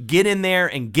get in there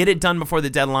and get it done before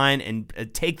the deadline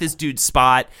and take this dude's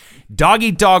spot. Dog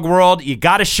Eat Dog World, you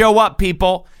got to show up,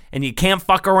 people, and you can't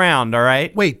fuck around. All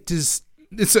right. Wait, it's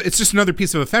just another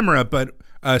piece of ephemera, but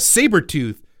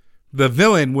Sabretooth, the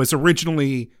villain, was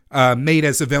originally made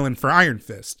as a villain for Iron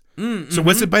Fist. So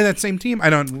was it by that same team?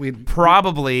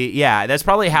 Probably, yeah. That's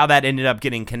probably how that ended up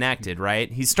getting connected,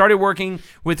 right? He started working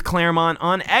with Claremont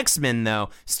on X-Men, though,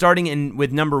 starting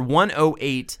with number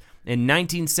 108 in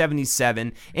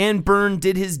 1977, and Byrne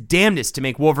did his damnedest to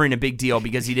make Wolverine a big deal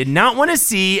because he did not want to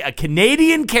see a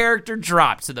Canadian character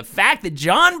dropped. So the fact that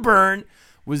John Byrne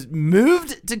was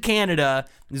moved to Canada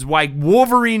is why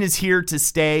Wolverine is here to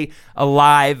stay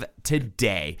alive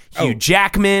today. Hugh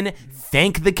Jackman,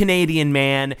 thank the Canadian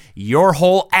man. Your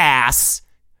whole ass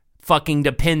fucking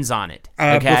depends on it.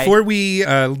 Okay? Before we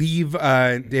leave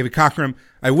David Cockrum,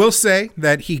 I will say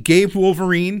that he gave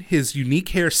Wolverine his unique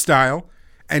hairstyle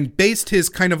and based his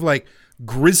kind of like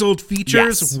grizzled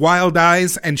features, wild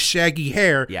eyes, and shaggy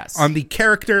hair on the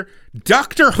character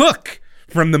Dr. Hook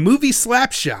from the movie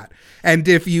Slapshot. And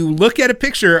if you look at a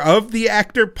picture of the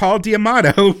actor Paul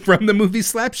Diamano from the movie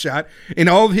Slapshot, in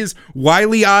all of his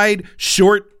wily-eyed,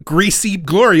 short, greasy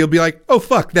glory, you'll be like, oh,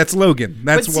 fuck, that's Logan.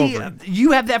 That's Wolverine.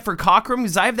 You have that for Cockrum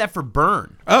because I have that for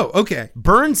Byrne. Oh, okay.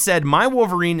 Byrne said, my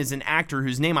Wolverine is an actor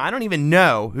whose name I don't even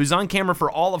know, who's on camera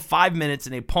for all of 5 minutes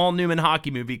in a Paul Newman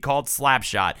hockey movie called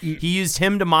Slapshot. He used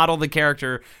him to model the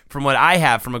character from what I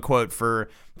have from a quote for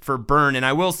Byrne, and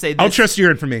I will say this. I'll trust your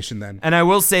information then. And I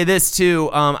will say this too.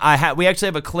 We actually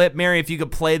have a clip, Mary. If you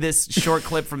could play this short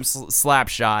clip from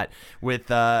Slapshot with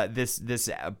this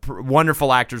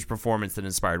wonderful actor's performance that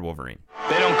inspired Wolverine.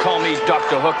 They don't call me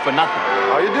Dr. Hook for nothing.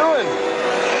 How you doing?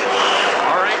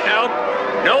 All right now,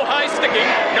 no high sticking,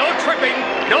 no tripping,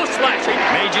 no slashing.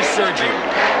 Major surgery,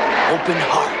 open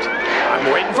heart.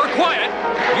 I'm waiting for quiet.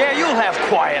 Yeah, you'll have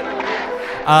quiet.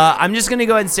 I'm just gonna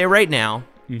go ahead and say right now.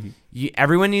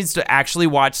 Everyone needs to actually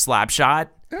watch Slapshot.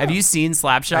 Oh. Have you seen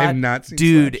Slapshot? I have not seen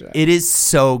Dude, Slapshot. It is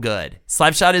so good.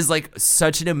 Slapshot is like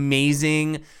such an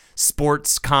amazing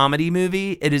sports comedy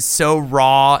movie. It is so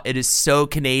raw. It is so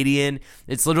Canadian.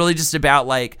 It's literally just about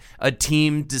like a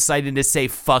team deciding to say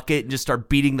fuck it and just start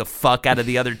beating the fuck out of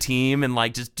the other team and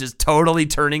like just totally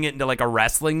turning it into like a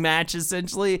wrestling match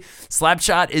essentially.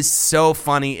 Slapshot is so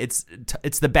funny. It's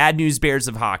the Bad News Bears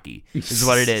of hockey is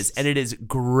what it is, and it is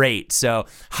great. So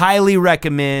highly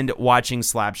recommend watching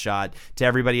Slapshot to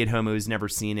everybody at home who's never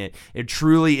seen it. It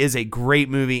truly is a great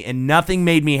movie, and nothing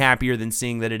made me happier than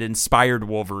seeing that it inspired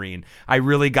Wolverine. I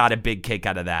really got a big kick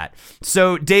out of that.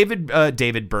 So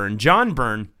John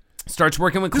Byrne starts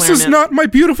working with Claremont. This is not my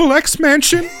beautiful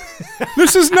X-Mansion.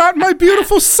 This is not my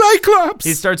beautiful Cyclops.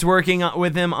 He starts working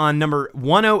with him on number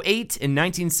 108 in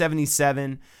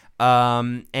 1977.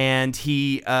 And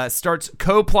he starts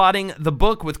co-plotting the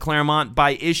book with Claremont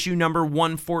by issue number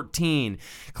 114.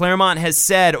 Claremont has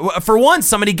said, for once,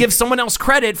 somebody gives someone else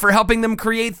credit for helping them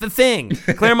create the thing.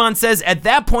 Claremont says, at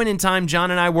that point in time,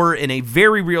 John and I were, in a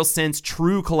very real sense,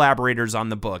 true collaborators on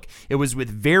the book. It was, with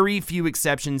very few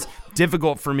exceptions,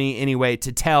 difficult for me anyway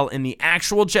to tell in the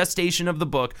actual gestation of the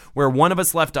book where one of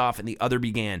us left off and the other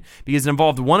began, because it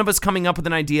involved one of us coming up with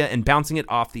an idea and bouncing it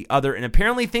off the other, and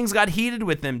apparently things got heated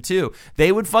with them too.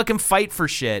 They would fucking fight for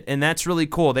shit, and that's really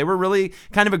cool. They were really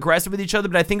kind of aggressive with each other,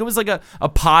 but I think it was like a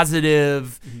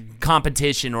positive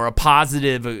competition, or a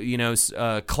positive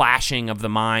clashing of the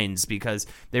minds, because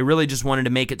they really just wanted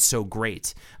to make it so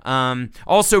great.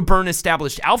 Also, Byrne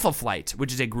established Alpha Flight,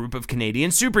 which is a group of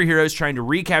Canadian superheroes trying to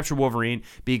recapture Wolverine,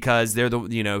 because they're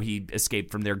he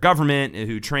escaped from their government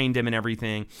who trained him and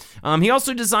everything. He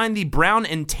also designed the brown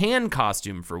and tan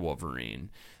costume for Wolverine.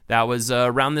 That was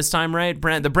around this time, right?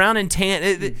 The brown and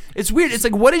tan. It's weird. It's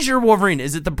like, what is your Wolverine?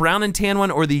 Is it the brown and tan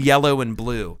one or the yellow and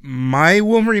blue? My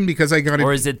Wolverine, because I got it.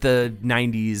 Or is it the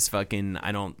 90s fucking,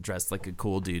 I don't dress like a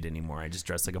cool dude anymore. I just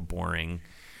dress like a boring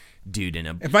dude in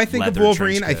a If I think of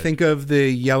Wolverine, I think of the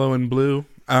yellow and blue.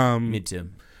 Me too.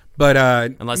 But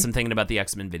unless I'm thinking about the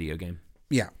X-Men video game.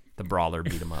 Yeah. The brawler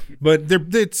beat him up. But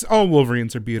it's all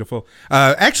Wolverines are beautiful.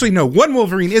 Actually, no, one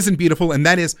Wolverine isn't beautiful, and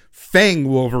that is Fang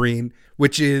Wolverine,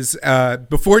 which is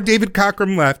before David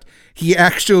Cockrum left, he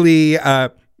actually,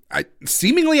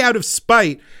 seemingly out of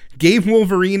spite, gave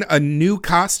Wolverine a new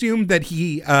costume that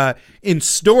he, in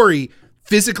story,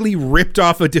 physically ripped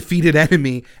off a defeated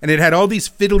enemy, and it had all these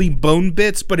fiddly bone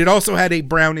bits, but it also had a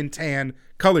brown and tan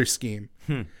color scheme.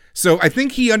 So I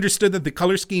think he understood that the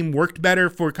color scheme worked better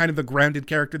for kind of the grounded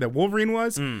character that Wolverine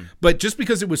was. But just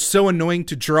because it was so annoying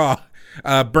to draw,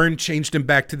 Byrne changed him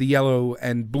back to the yellow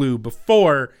and blue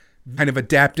before kind of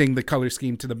adapting the color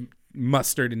scheme to the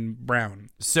mustard and brown.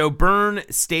 So Byrne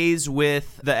stays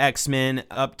with the X-Men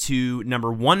up to number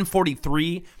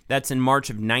 143. That's in March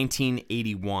of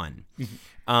 1981.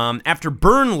 After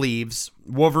Byrne leaves,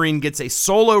 Wolverine gets a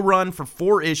solo run for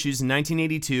 4 issues in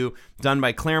 1982, done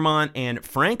by Claremont and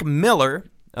Frank Miller,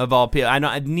 of all people.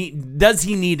 Does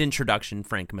he need introduction,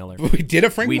 Frank Miller? We did a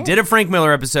Frank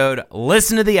Miller episode.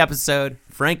 Listen to the episode.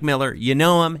 Frank Miller, you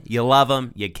know him, you love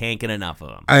him, you can't get enough of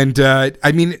him. And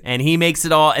and he makes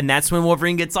it all, and that's when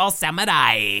Wolverine gets all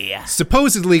samurai.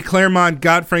 Supposedly, Claremont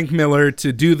got Frank Miller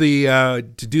to do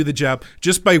the job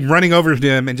just by running over to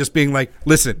him and just being like,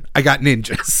 "Listen, I got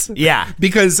ninjas." Yeah,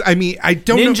 because I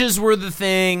don't know. Ninjas were the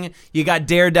thing. You got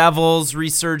Daredevil's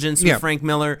resurgence with Frank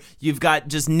Miller. You've got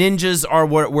just ninjas are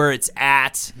where it's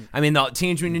at. I mean, the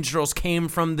Teenage Mutant Ninja Turtles came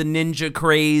from the ninja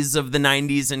craze of the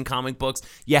 90s in comic books.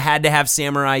 You had to have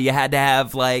samurai. You had to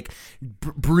have like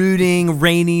brooding,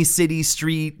 rainy city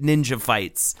street ninja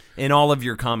fights in all of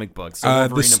your comic books. So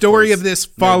the story of this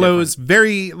follows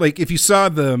very, like, if you saw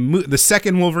the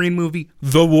second Wolverine movie,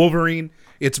 The Wolverine,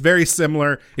 it's very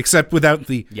similar, except without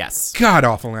the god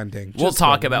awful ending. We'll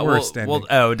talk about worst ending.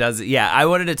 Does it? Yeah, I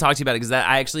wanted to talk to you about it because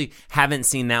I actually haven't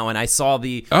seen that one. I saw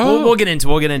the. We'll get into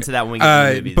that when we get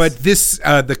to the movies. But this,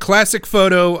 the classic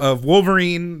photo of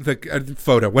Wolverine, the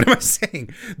photo. What am I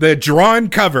saying? The drawn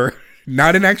cover.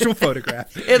 Not an actual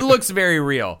photograph. It looks very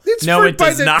real. It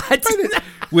does not.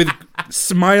 With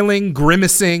smiling,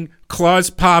 grimacing, claws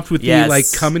popped with the like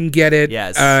 "come and get it"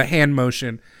 hand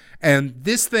motion, and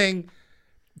this thing.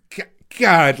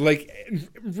 God, like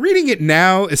reading it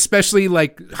now, especially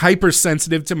like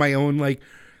hypersensitive to my own like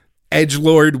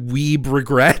edgelord weeb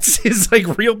regrets, is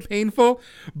like real painful.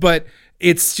 But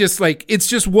it's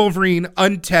just Wolverine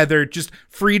untethered, just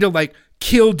free to like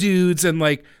kill dudes and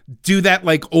like do that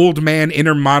like old man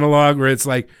inner monologue where it's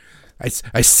like,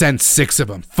 I sent 6 of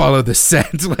them, follow the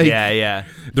scent. Like, yeah.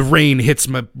 The rain hits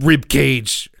my rib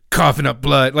cage, coughing up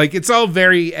blood. Like, it's all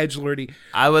very edgelordy.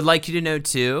 I would like you to know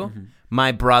too.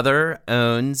 My brother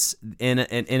owns in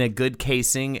a good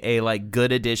casing a like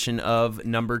good edition of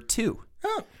number 2.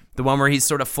 Oh. The one where he's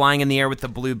sort of flying in the air with the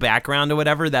blue background or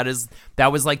whatever. That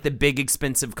was like the big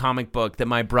expensive comic book that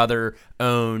my brother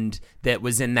owned that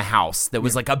was in the house. That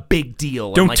was like a big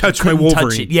deal. Don't like, touch my Wolverine.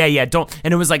 Touch it. Yeah, don't.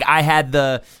 And it was like I had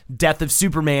the death of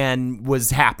Superman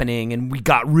was happening and we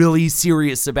got really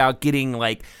serious about getting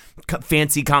like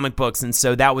fancy comic books, and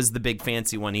so that was the big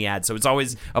fancy one he had. So it's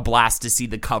always a blast to see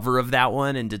the cover of that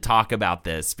one and to talk about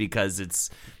this, because it's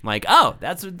like, oh,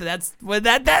 that's what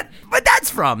that's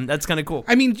from. That's kind of cool.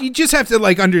 I mean, you just have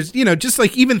to just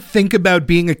even think about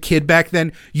being a kid back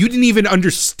then. You didn't even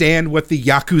understand what the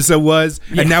Yakuza was,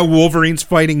 and now Wolverine's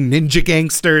fighting ninja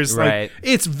gangsters. Right.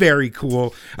 It's very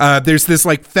cool. There's this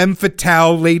femme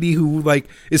fatale lady who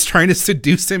is trying to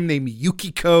seduce him, named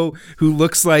Yukiko, who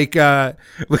looks like a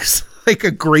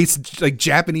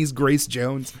Japanese Grace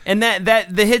Jones. And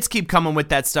that the hits keep coming with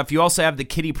that stuff. You also have the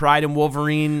Kitty Pryde and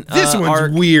Wolverine. This one's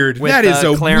arc weird. With, that is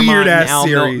a weird ass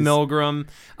series. Milgram.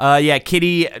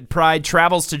 Kitty Pryde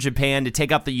travels to Japan to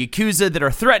take out the Yakuza that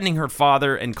are threatening her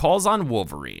father, and calls on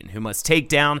Wolverine, who must take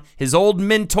down his old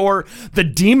mentor, the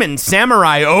demon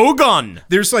samurai Ogun.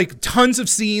 There's tons of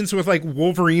scenes with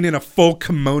Wolverine in a full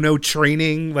kimono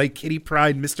training, like Kitty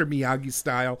Pryde, Mr. Miyagi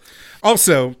style.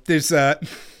 Also, there's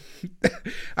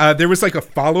there was a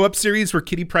follow-up series where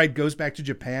Kitty Pryde goes back to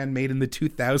Japan, made in the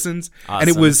 2000s. Awesome. And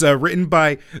it was written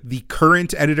by the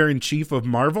current editor-in-chief of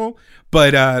Marvel,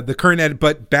 but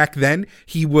but back then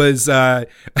he was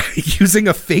using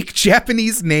a fake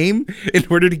Japanese name in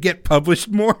order to get published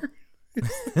more.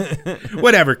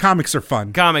 Whatever, comics are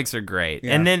fun. Comics are great.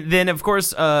 Yeah. And then of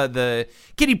course the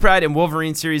Kitty Pryde and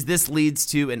Wolverine series, this leads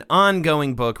to an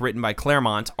ongoing book written by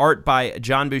Claremont, art by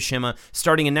John Buscema,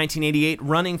 starting in 1988,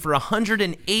 running for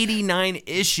 189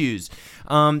 issues.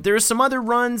 There are some other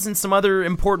runs and some other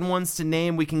important ones to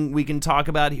name we can talk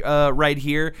about right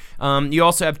here. You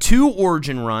also have 2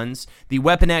 Origin runs, the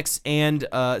Weapon X and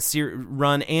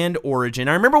run and Origin.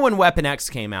 I remember when Weapon X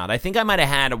came out. I think I might have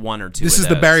had 1 or 2 This of is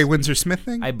the those. Barry Windsor Smith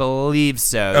thing? I believe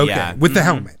so, okay, yeah. with the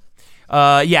helmet.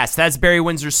 Yes, that's Barry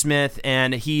Windsor Smith,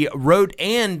 and he wrote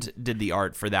and did the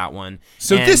art for that one.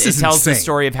 So and this is tells insane. the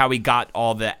story of how he got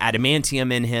all the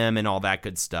adamantium in him and all that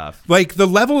good stuff. The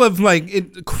level of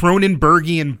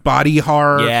Cronenbergian body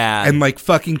horror, Yeah. and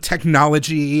fucking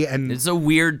technology, and It's a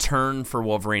weird turn for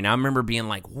Wolverine. I remember being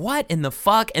like, what in the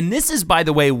fuck? And this is, by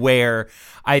the way, where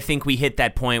I think we hit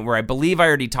that point where I believe I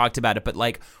already talked about it, but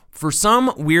for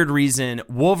some weird reason,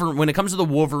 Wolverine, when it comes to the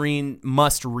Wolverine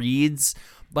must-reads,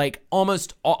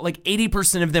 almost all,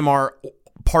 80% of them are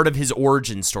part of his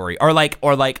origin story, or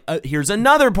here's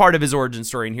another part of his origin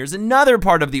story, and here's another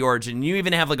part of the origin. You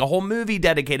even have a whole movie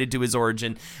dedicated to his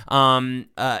origin,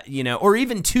 or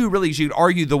even 2. Really, you could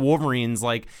argue the Wolverine's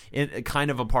kind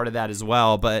of a part of that as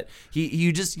well. But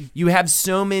you have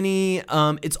so many.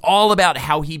 It's all about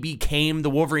how he became the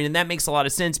Wolverine, and that makes a lot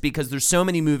of sense because there's so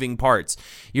many moving parts.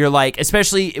 You're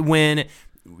especially when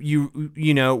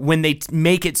when they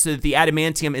make it so that the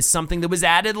adamantium is something that was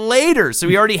added later. So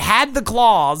he already had the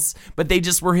claws, but they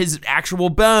just were his actual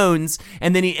bones.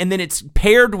 And then it's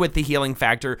paired with the healing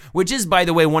factor, which is, by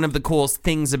the way, one of the coolest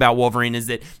things about Wolverine is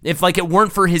that if it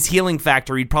weren't for his healing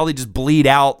factor, he'd probably just bleed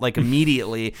out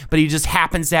immediately. But he just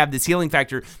happens to have this healing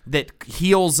factor that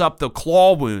heals up the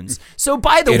claw wounds. So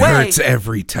by the way, it hurts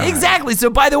every time. Exactly. So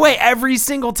by the way, every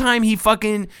single time he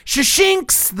fucking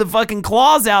shashinks the fucking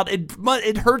claws out,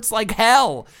 it hurts like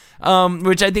hell,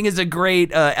 which I think is a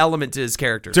great element to his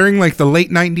character. During the late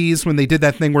 90s, when they did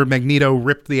that thing where Magneto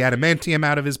ripped the adamantium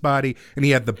out of his body and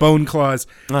he had the bone claws,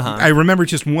 I remember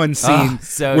just one scene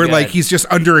where good. he's just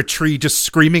under a tree, just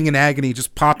screaming in agony,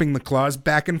 just popping the claws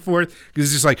back and forth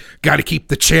because he's just got to keep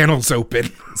the channels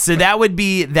open. So that would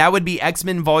be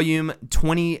X-Men Volume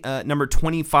 20, number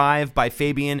 25 by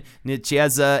Fabian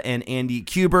Nicieza and Andy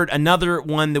Kubert. Another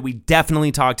one that we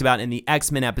definitely talked about in the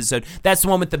X-Men episode. That's the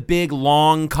one with the big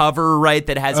long cover, right?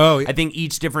 That has, I think,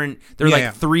 each different. There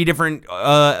are 3 different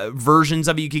versions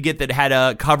of it you could get that had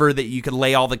a cover that you could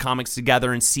lay all the comics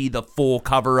together and see the full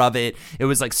cover of it. It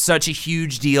was such a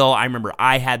huge deal. I remember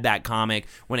I had that comic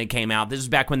when it came out. This was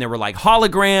back when there were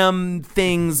hologram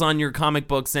things on your comic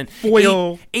books and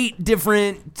foil. 8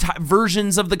 different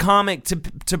versions of the comic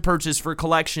to purchase for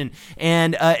collection,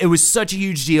 and it was such a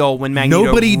huge deal when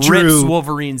Magneto rips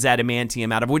Wolverine's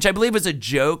adamantium out of, which I believe was a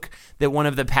joke that one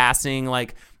of the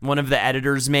one of the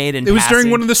editors made. And it was during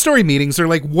one of the story meetings. They're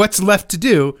what's left to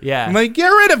do? Yeah, I'm get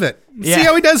rid of it. See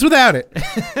how he does without it.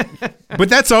 But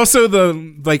that's also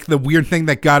the weird thing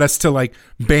that got us to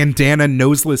bandana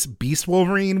noseless Beast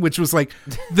Wolverine, which was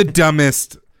the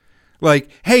dumbest.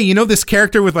 Hey, this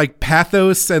character with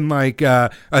pathos and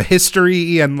a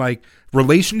history and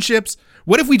relationships.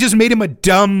 What if we just made him a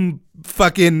dumb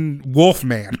fucking wolf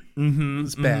man? Mm-hmm,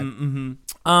 it's bad.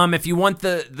 Mm-hmm. If you want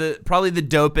the probably the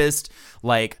dopest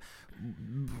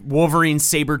Wolverine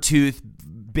Sabretooth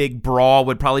big brawl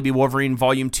would probably be Wolverine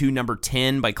Volume 2, Number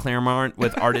 10 by Claremont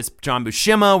with artist John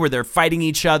Buscema, where they're fighting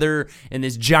each other in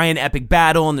this giant epic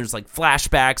battle, and there's like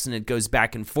flashbacks, and it goes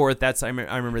back and forth. I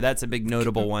remember that's a big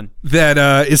notable one.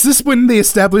 That is this when they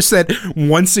established that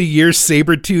once a year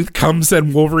Sabretooth comes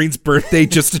on Wolverine's birthday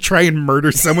just to try and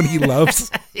murder someone he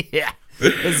loves? Yeah,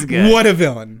 this is good. What a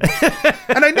villain.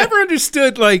 And I never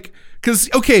understood, like, because,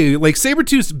 okay, like,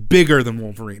 Sabretooth's bigger than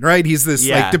Wolverine, right? He's this,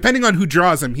 like, depending on who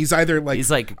draws him, he's either, like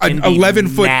an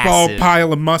 11-foot ball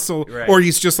pile of muscle, right, or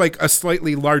he's just, like, a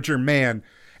slightly larger man.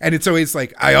 And it's always,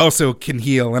 like, I also can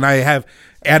heal, and I have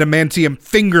adamantium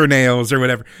fingernails or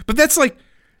whatever. But that's, like,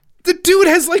 the dude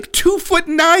has, like, 2-foot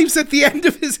knives at the end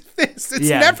of his fist. It's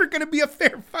never going to be a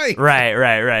fair fight.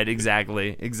 Right.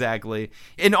 Exactly.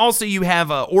 And also you have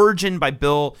Origin by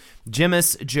Bill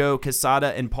Jemas, Joe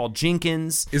Quesada, and Paul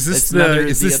Jenkins. Is this the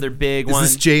other big one?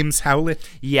 Is this James Howlett?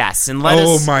 Yes, and let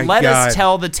us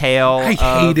tell the tale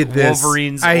of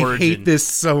Wolverine's origin. I hate this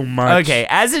so much. Okay,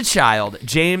 as a child,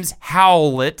 James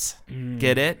Howlett,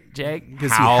 get it, Jake?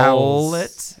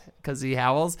 Howlett. Because he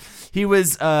howls. He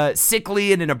was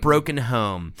sickly and in a broken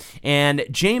home. And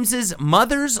James's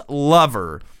mother's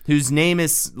lover, whose name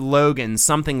is Logan,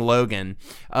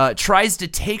 tries to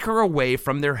take her away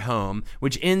from their home,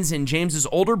 which ends in James's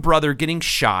older brother getting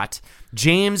shot,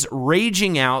 James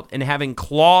raging out and having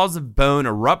claws of bone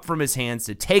erupt from his hands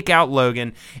to take out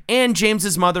Logan, and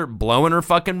James's mother blowing her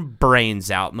fucking brains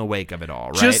out in the wake of it all,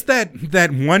 right? Just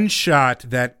that one shot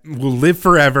that will live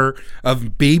forever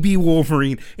of baby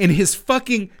Wolverine in his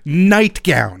fucking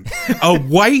nightgown, a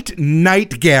white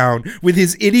nightgown with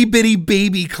his itty bitty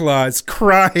baby claws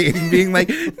crying, being like,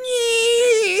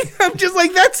 nee. I'm just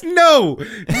like, that's no.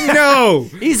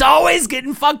 He's always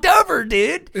getting fucked over,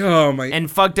 dude. Oh my. And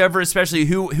fucked over, especially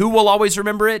who will always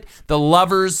remember it? The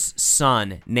lover's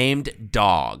son named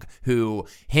Dog, who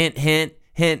hint,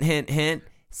 Sabretooth.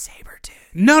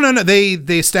 No. They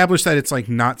established that it's like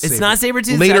not Sabretooth. It's not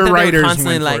Sabretooth. Later writers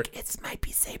constantly went like, it might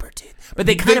be Sabretooth. But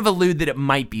they kind of allude that it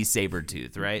might be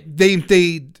Sabretooth, right?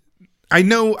 I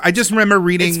know. I just remember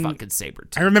reading. It's fucking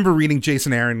Sabretooth. I remember reading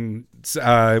Jason Aaron's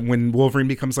when Wolverine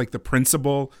becomes like the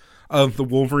principal of the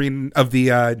Wolverine of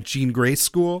the Jean Grey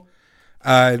school.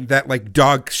 That like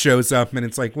Dog shows up and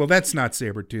it's like, well, that's not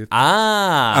Sabretooth.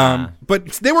 But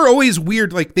they were always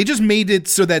weird. Like they just made it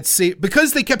so that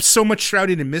because they kept so much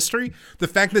shrouded in mystery, the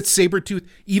fact that Sabretooth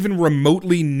even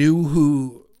remotely knew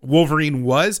who Wolverine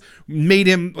was made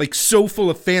him like so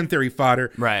full of fan theory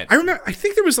fodder. Right. I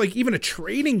think there was like even a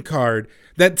trading card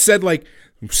that said like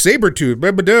Sabretooth,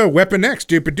 blah, blah, blah, Weapon X,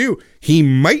 doo-ba-doo. He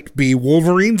might be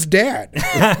Wolverine's dad.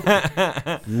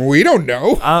 We don't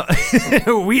know.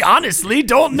 We honestly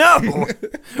don't know.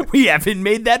 We haven't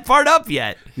made that part up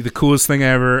yet. The coolest thing I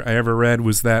ever read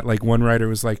was that like one writer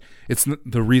was like, it's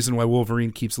the reason why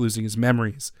Wolverine keeps losing his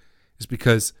memories is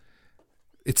because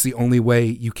it's the only way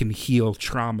you can heal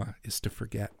trauma is to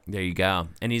forget. There you go.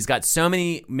 And he's got so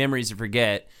many memories to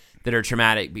forget that are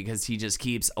traumatic because he just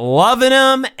keeps loving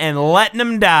them and letting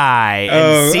them die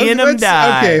and seeing them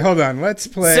die. Okay, hold on. Let's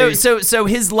play. So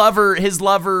his lover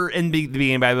in the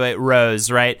beginning, by the way, Rose,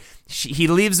 right? He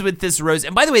leaves with this Rose.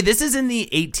 And by the way, this is in the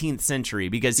 18th century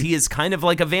because he is kind of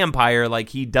like a vampire. Like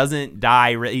he doesn't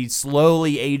die. He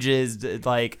slowly ages,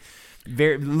 like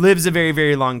lives a very,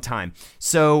 very long time.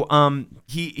 So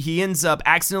he ends up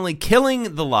accidentally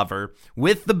killing the lover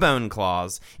with the bone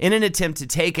claws in an attempt to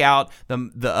take out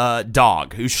the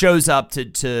Dog, who shows up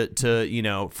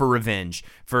to for revenge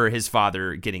for his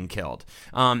father getting killed.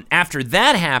 After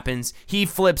that happens, he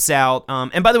flips out.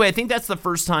 And by the way, I think that's the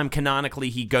first time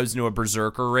canonically he goes into a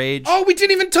berserker rage. Oh, we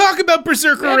didn't even talk about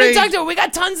berserker rage. We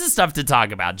got tons of stuff to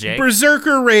talk about, Jake.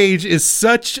 Berserker rage is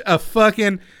such a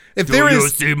fucking... Do you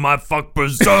see my fuck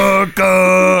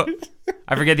berserker?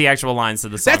 I forget the actual lines to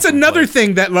the song. That's another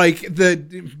thing that like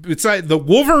the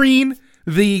Wolverine,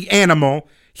 the animal,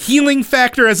 healing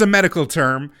factor as a medical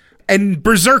term, and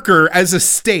berserker as a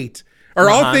state are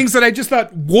all things that I just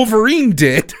thought Wolverine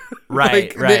did.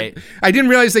 Right, right. I didn't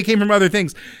realize they came from other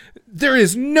things. There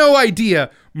is no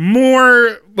idea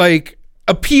more like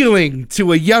appealing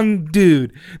to a young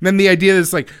dude than the idea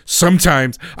that's like,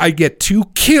 sometimes I get too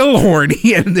kill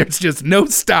horny and there's just no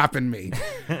stopping me.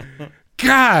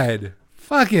 God,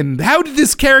 fucking, how did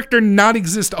this character not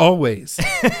exist always?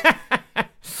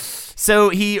 So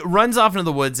he runs off into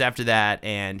the woods after that,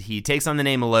 and he takes on the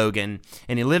name Logan,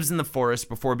 and he lives in the forest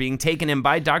before being taken in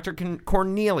by Dr.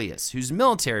 Cornelius, whose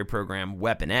military program,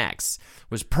 Weapon X,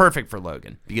 was perfect for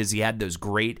Logan because he had those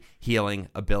great healing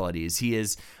abilities. He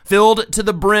is filled to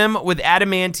the brim with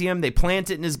adamantium. They plant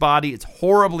it in his body. It's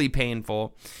horribly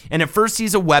painful. And at first,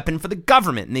 he's a weapon for the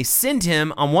government, and they send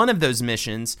him on one of those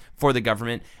missions for the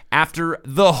government after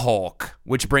the Hulk,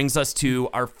 which brings us to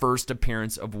our first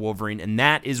appearance of Wolverine, and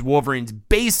that is Wolverine's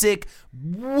basic,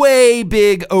 way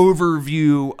big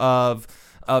overview of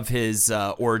his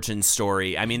origin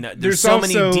story. I mean, there's so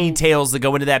many details that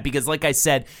go into that because, like I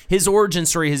said, his origin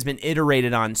story has been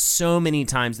iterated on so many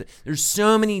times. That there's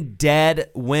so many dead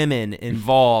women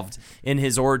involved in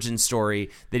his origin story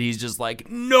that he's just like,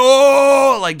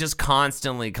 no, like just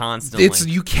constantly.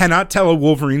 You cannot tell a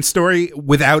Wolverine story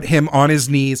without him on his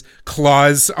knees,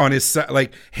 claws on his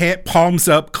like palms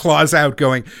up, claws out,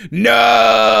 going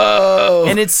no.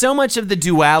 And it's so much of the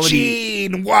duality.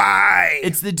 Gene, why?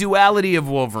 It's the duality of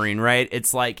Wolverine, right?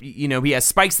 It's like, he has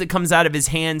spikes that comes out of his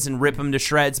hands and rip him to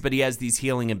shreds, but he has these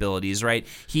healing abilities, right?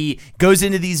 He goes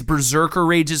into these berserker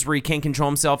rages where he can't control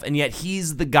himself, and yet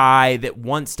he's the guy that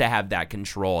wants to have that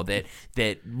control, that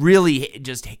really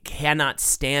just cannot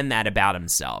stand that about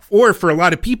himself. Or for a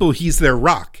lot of people, he's their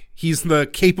rock. He's the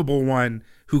capable one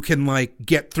who can like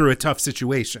get through a tough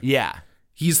situation. Yeah.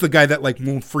 He's the guy that like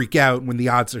won't freak out when the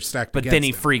odds are stacked against him. But then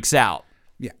he freaks out.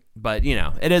 Yeah. But,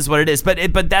 it is what it is.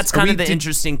 But that's kind of the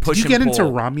interesting push and pull. Did you get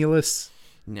into Romulus?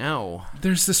 No.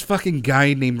 There's this fucking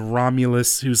guy named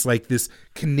Romulus who's like this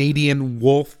Canadian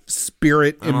wolf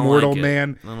spirit immortal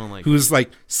man who's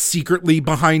like secretly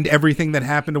behind everything that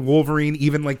happened to Wolverine,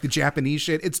 even like the Japanese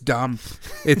shit. It's dumb.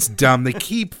 It's dumb. They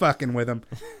keep fucking with him.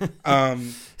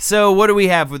 So what do we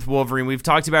have with Wolverine? We've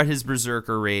talked about his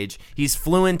berserker rage. He's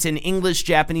fluent in English,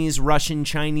 Japanese, Russian,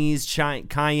 Chinese,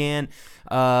 Cayenne,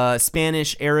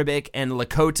 Spanish, Arabic, and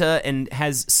Lakota, and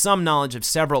has some knowledge of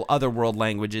several other world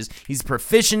languages. He's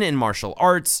proficient in martial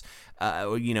arts.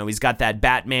 He's got that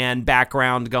Batman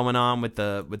background going on with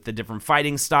the different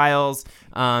fighting styles,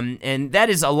 and that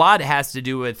is a lot has to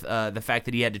do with the fact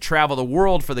that he had to travel the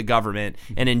world for the government,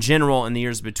 and in general, in the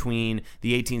years between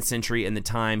the 18th century and the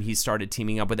time he started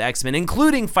teaming up with X-Men,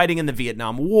 including fighting in the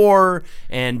Vietnam War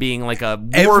and being like a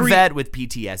war vet with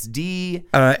PTSD.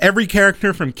 Every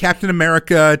character from Captain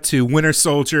America to Winter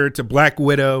Soldier to Black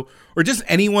Widow, or just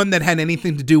anyone that had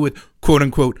anything to do with quote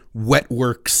unquote wet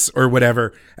works or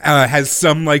whatever, has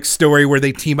some like story where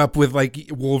they team up with like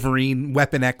Wolverine,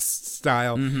 Weapon X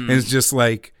style. And it's just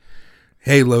like,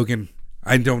 hey, Logan,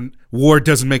 war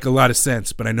doesn't make a lot of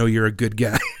sense, but I know you're a good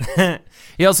guy.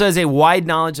 He also has a wide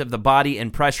knowledge of the body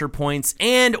and pressure points.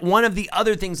 And one of the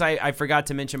other things I forgot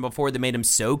to mention before that made him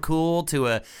so cool to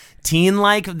a teen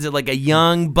like a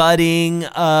young budding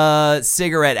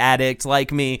cigarette addict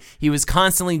like me, he was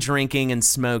constantly drinking and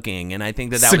smoking, and I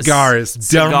think that cigars, was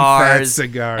dumb fat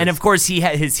cigars. And of course he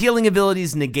had his healing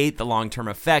abilities negate the long-term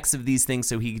effects of these things,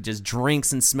 so he just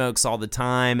drinks and smokes all the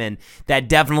time, and that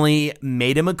definitely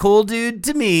made him a cool dude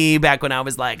to me back when I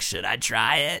was like, should I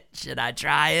try it?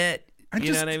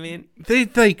 You know what I mean? They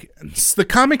like the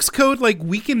comics code like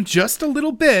weakened just a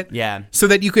little bit, yeah, so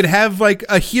that you could have like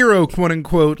a hero, quote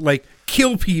unquote, like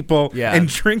kill people and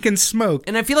drink and smoke.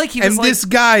 And I feel like he was this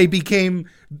guy became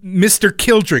Mr.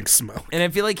 Kill, Drink, Smoke. And I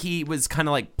feel like he was kind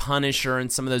of like Punisher and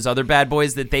some of those other bad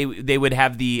boys that they would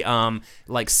have the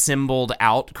like symboled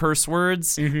out curse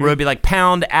words where it would be like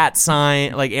pound @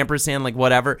 sign like ampersand like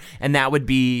whatever, and that would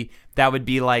be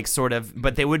like sort of,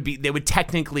 but they would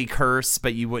technically curse,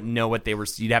 but you wouldn't know what they were.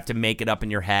 You'd have to make it up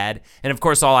in your head. And of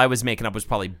course, all I was making up was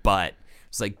probably butt.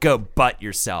 It's like, go butt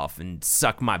yourself and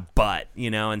suck my butt,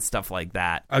 and stuff like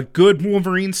that. A good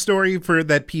Wolverine story for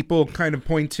that people kind of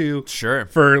point to. Sure.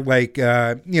 For like,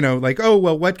 like, oh,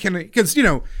 well, what can I, because,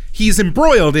 he's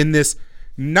embroiled in this,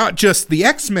 not just the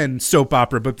X-Men soap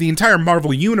opera, but the entire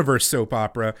Marvel Universe soap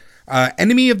opera.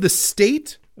 Enemy of the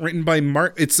State, written by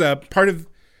Mark. It's part of,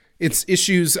 it's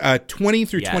issues 20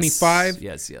 through 25.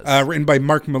 Yes. Written by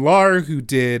Mark Millar, who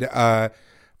did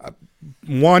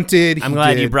Wanted. I'm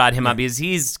glad you brought him up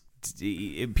because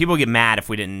people get mad if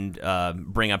we didn't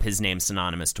bring up his name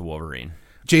synonymous to Wolverine.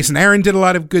 Jason Aaron did a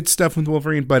lot of good stuff with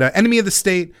Wolverine, but Enemy of the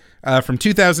State from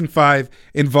 2005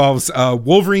 involves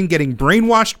Wolverine getting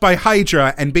brainwashed by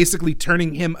Hydra and basically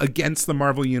turning him against the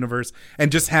Marvel Universe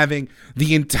and just having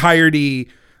the entirety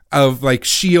of like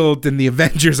S.H.I.E.L.D. and the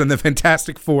Avengers and the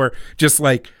Fantastic Four just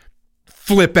like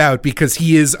flip out because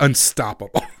he is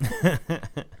unstoppable.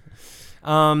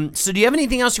 So do you have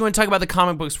anything else you want to talk about the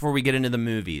comic books before we get into the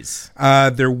movies?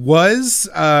 There was,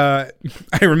 I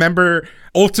remember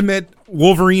Ultimate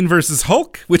Wolverine versus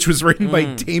Hulk, which was written by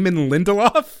Damon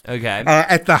Lindelof. Okay.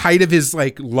 At the height of his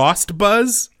like Lost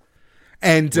buzz.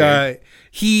 And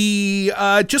he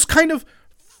just kind of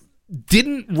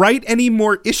didn't write any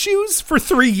more issues for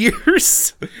 3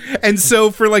 years. And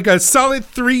so for like a solid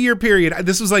 3-year period,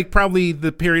 this was like probably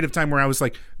the period of time where I was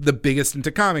like the biggest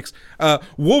into comics.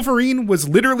 Wolverine was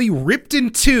literally ripped in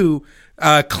two,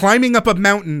 climbing up a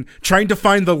mountain, trying to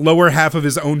find the lower half of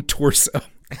his own torso.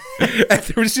 And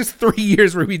there was just 3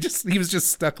 years where he was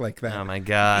just stuck like that. Oh my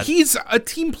God. He's a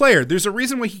team player. There's a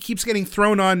reason why he keeps getting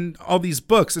thrown on all these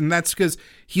books, and that's because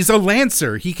he's a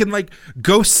lancer. He can like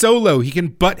go solo. He can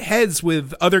butt heads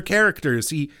with other characters.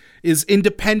 He is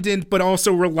independent but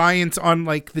also reliant on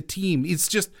like the team. It's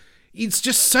just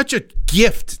such a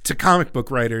gift to comic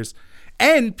book writers,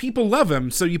 and people love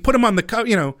him. So you put him on the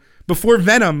cover, before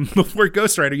Venom, before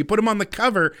Ghost Rider, you put him on the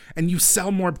cover and you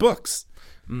sell more books.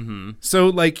 Mm-hmm. So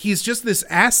like he's just this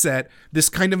asset, this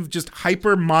kind of just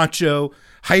hyper macho,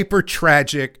 hyper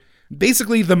tragic,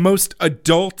 basically the most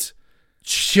adult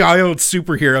child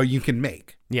superhero you can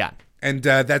make. Yeah. And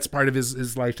that's part of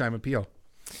his lifetime appeal.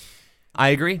 I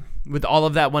agree with all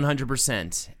of that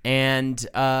 100%. And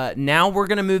now we're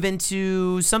going to move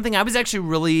into something I was actually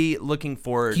really looking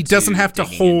forward to. He doesn't have to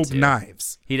hold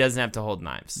knives. He doesn't have to hold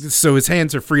knives. So his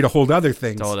hands are free to hold other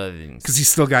things. Because he's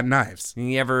still got knives.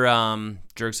 He ever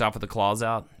jerks off with the claws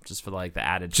out just for like the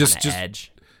added just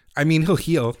edge? I mean, he'll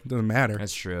heal. Doesn't matter.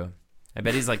 That's true. I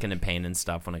bet he's like into pain and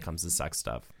stuff when it comes to sex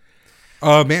stuff.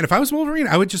 Oh, man, if I was Wolverine,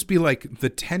 I would just be like the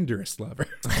tenderest lover.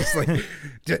 Just like,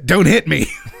 don't hit me.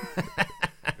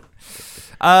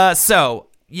 So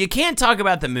you can't talk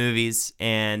about the movies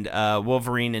and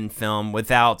Wolverine in film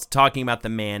without talking about the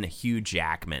man Hugh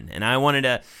Jackman. And I wanted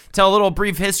to tell a little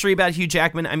brief history about Hugh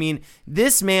Jackman. I mean,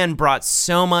 this man brought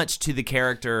so much to the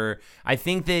character. I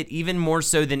think that even more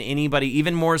so than anybody,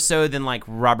 even more so than like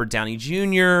Robert Downey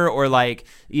Jr. or like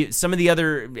some of the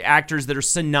other actors that are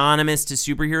synonymous to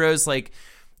superheroes, like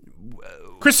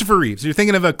Christopher Reeves. You're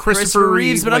thinking of a Christopher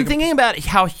Reeves. But like I'm thinking about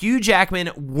how Hugh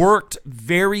Jackman worked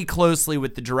very closely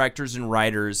with the directors and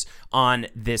writers on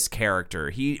this character.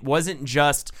 He wasn't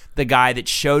just the guy that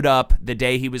showed up the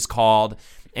day he was called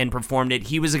and performed it.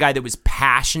 He was a guy that was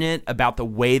passionate about the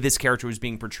way this character was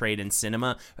being portrayed in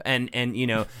cinema. And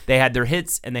they had their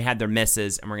hits and they had their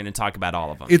misses, and we're going to talk about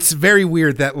all of them. It's very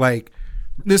weird that like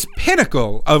this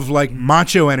pinnacle of like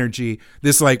macho energy,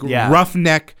 this like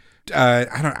roughneck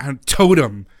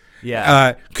totem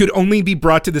could only be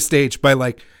brought to the stage by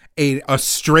like a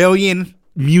Australian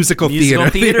musical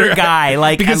theater guy,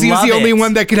 like, because he was the only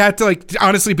one that could have to like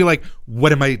honestly be like,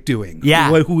 what am I doing?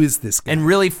 Who is this guy? And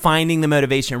really finding the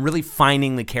motivation, really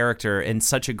finding the character in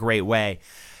such a great way.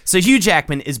 So Hugh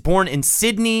Jackman is born in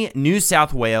Sydney, New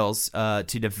South Wales, to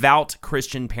devout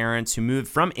Christian parents who moved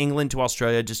from England to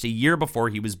Australia just a year before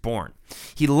he was born.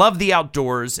 He loved the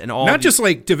outdoors and all. Not just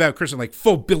like devout Christian, like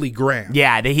full Billy Graham.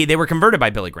 Yeah, they were converted by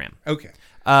Billy Graham. Okay.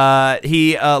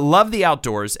 He loved the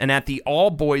outdoors, and at the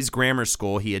all-boys grammar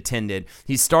school he attended,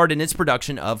 he starred in its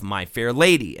production of My Fair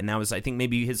Lady, and that was, I think,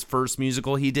 maybe his first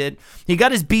musical he did. He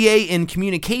got his BA in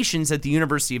Communications at the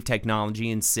University of Technology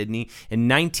in Sydney in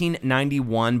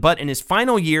 1991, but in his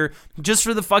final year, just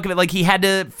for the fuck of it, like he had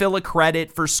to fill a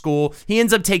credit for school, he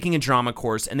ends up taking a drama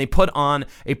course, and they put on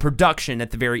a production at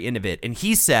the very end of it, and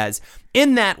he says,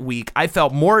 in that week, I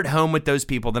felt more at home with those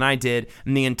people than I did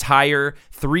in the entire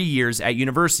 3 years at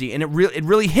university. And it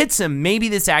really hits him. Maybe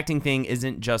this acting thing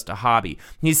isn't just a hobby.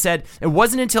 He said, it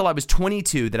wasn't until I was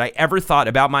 22 that I ever thought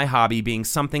about my hobby being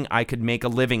something I could make a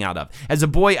living out of. As a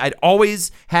boy, I'd always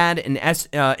had an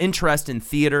interest in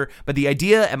theater, but the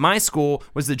idea at my school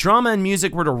was that drama and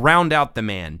music were to round out the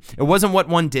man. It wasn't what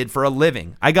one did for a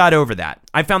living. I got over that.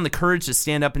 I found the courage to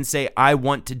stand up and say, I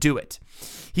want to do it.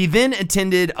 He then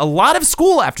attended a lot of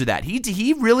school after that.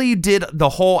 He really did the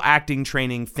whole acting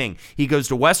training thing. He goes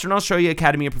to Western Australia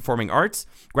Academy of Performing Arts,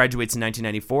 graduates in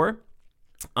 1994.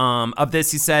 Of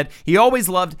this, he said, he always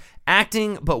loved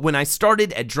acting, but when I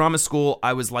started at drama school,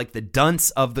 I was like the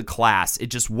dunce of the class. It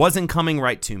just wasn't coming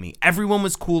right to me. Everyone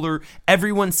was cooler.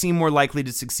 Everyone seemed more likely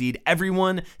to succeed.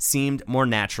 Everyone seemed more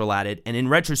natural at it. And in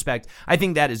retrospect, I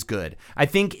think that is good. I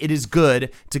think it is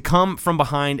good to come from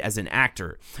behind as an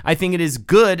actor. I think it is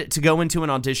good to go into an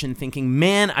audition thinking,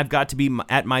 man, I've got to be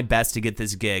at my best to get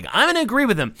this gig. I'm going to agree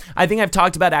with him. I think I've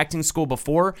talked about acting school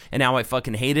before, and now I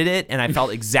fucking hated it, and I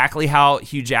felt exactly how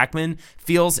Hugh Jackman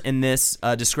feels in this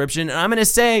description. And I'm going to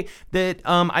say that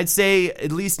I'd say,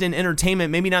 at least in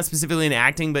entertainment, maybe not specifically in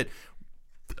acting, but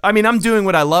I mean, I'm doing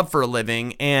what I love for a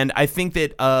living. And I think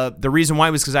that the reason why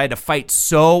was because I had to fight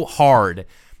so hard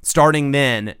starting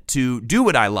then to do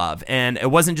what I love. And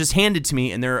it wasn't just handed to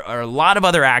me. And there are a lot of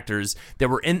other actors that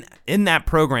were in that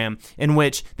program in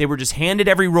which they were just handed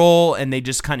every role and they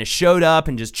just kind of showed up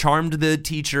and just charmed the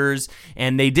teachers,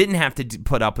 and they didn't have to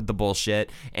put up with the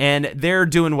bullshit, and they're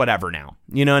doing whatever now.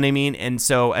 You know what I mean? And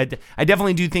so I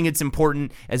definitely do think it's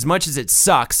important, as much as it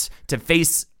sucks, to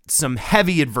face some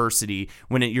heavy adversity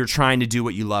when you're trying to do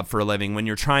what you love for a living, when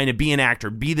you're trying to be an actor,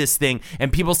 be this thing,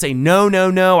 and people say,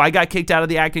 no, I got kicked out of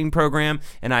the acting program,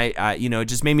 and I it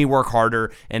just made me work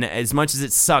harder. And as much as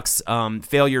it sucks,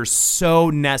 failure is so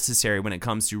necessary when it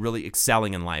comes to really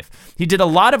excelling in life. He did a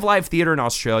lot of live theater in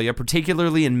Australia,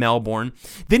 particularly in Melbourne.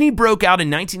 Then he broke out in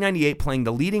 1998 playing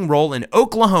the leading role in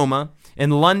Oklahoma in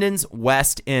London's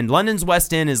West End. London's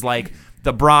West End is like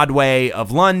the Broadway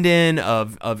of London,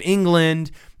 of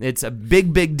England. It's a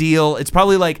big deal. It's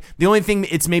probably like the only thing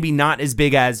it's maybe not as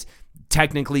big as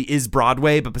technically is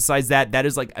Broadway, but besides that, that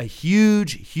is like a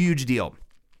huge deal.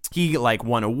 He like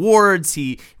won awards.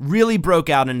 He really broke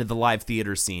out into the live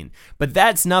theater scene. But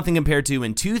that's nothing compared to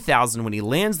in 2000 when he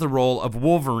lands the role of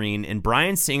Wolverine in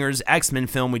Bryan Singer's X-Men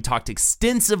film. We talked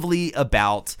extensively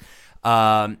about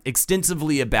Bryan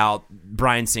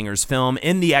Singer's film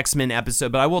in the X-Men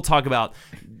episode, but I will talk about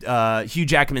Hugh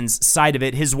Jackman's side of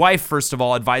it. His wife, first of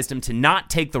all, advised him to not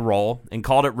take the role and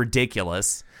called it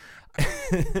ridiculous.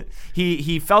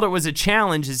 He felt it was a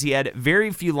challenge as he had very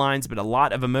few lines but a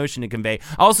lot of emotion to convey.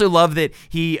 I also love that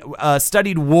he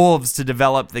studied wolves to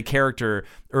develop the character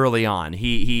early on.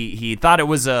 He thought it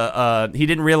was he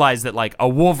didn't realize that like a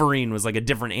Wolverine was like a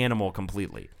different animal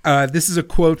completely. This is a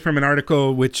quote from an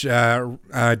article which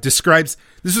describes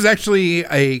this was actually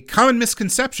a common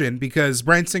misconception because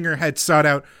Bryan Singer had sought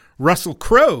out Russell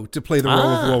Crowe to play the role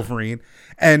of Wolverine,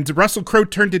 and Russell Crowe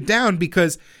turned it down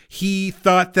because he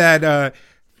thought that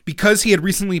because he had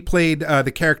recently played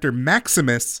the character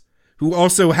Maximus, who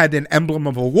also had an emblem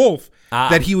of a wolf,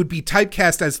 that he would be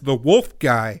typecast as the wolf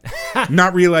guy,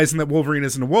 not realizing that Wolverine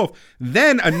isn't a wolf.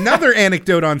 Then another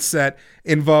anecdote on set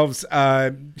involves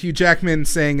Hugh Jackman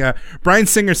saying, Bryan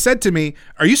Singer said to me,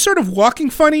 "Are you sort of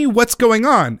walking funny? What's going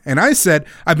on?" And I said,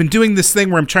 "I've been doing this thing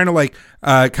where I'm trying to like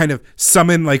kind of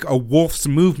summon like a wolf's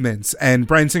movements." And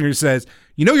Bryan Singer says,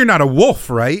 "You know you're not a wolf,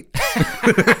 right?"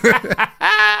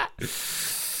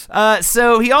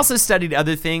 So he also studied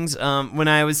other things. When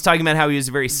I was talking about how he was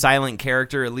a very silent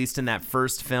character, at least in that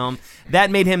first film, that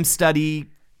made him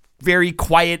study very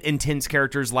quiet, intense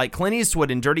characters like Clint Eastwood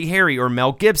in Dirty Harry or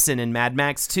Mel Gibson in Mad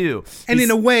Max 2. And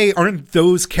in a way, aren't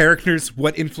those characters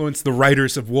what influenced the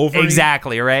writers of Wolverine?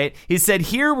 Exactly, right? He said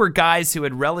here were guys who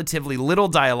had relatively little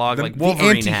dialogue like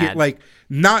Wolverine had.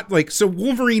 So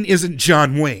Wolverine isn't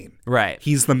John Wayne. Right.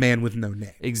 He's the man with no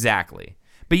name. Exactly.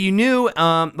 But you knew,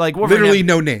 like Wolverine literally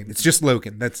no name. It's just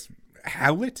Logan. That's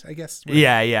Howlett, I guess. Right?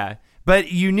 Yeah.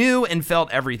 But you knew and felt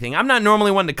everything. I'm not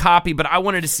normally one to copy, but I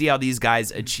wanted to see how these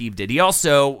guys achieved it. He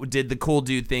also did the cool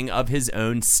dude thing of his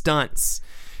own stunts.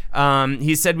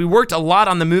 He said, "We worked a lot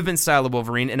on the movement style of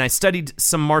Wolverine, and I studied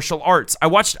some martial arts. I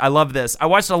watched a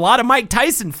lot of Mike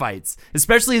Tyson fights,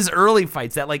 especially his early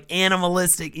fights, that like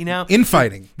animalistic,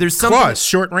 infighting. There's something, claws,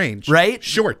 short range, right?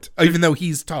 Short, even though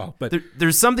he's tall. But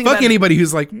there's something fuck about anybody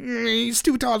who's like, he's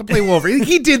too tall to play Wolverine.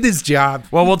 He did this job."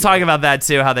 Well, we'll talk about that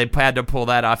too, how they had to pull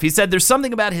that off. He said, "There's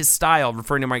something about his style,"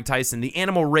 referring to Mike Tyson, "the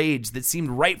animal rage that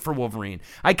seemed right for Wolverine.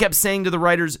 I kept saying to the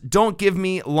writers, don't give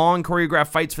me long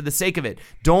choreographed fights for the sake of it.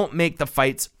 Don't make the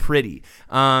fights pretty."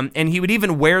 And he would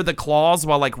even wear the claws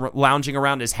while like lounging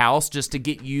around his house just to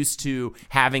get used to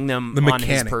having them on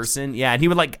his person. Yeah, and he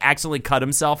would like accidentally cut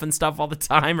himself and stuff all the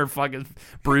time or fucking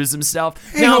bruise himself.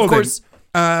 Hey, now, of course,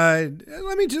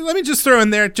 let me just throw in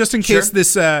there just in case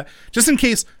just in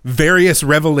case various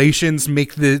revelations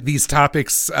make these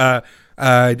topics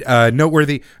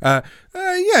noteworthy.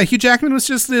 Hugh Jackman was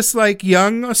just this like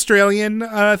young Australian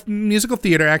musical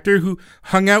theater actor who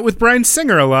hung out with Bryan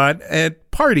Singer a lot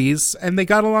at parties, and they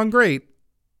got along great.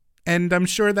 And I'm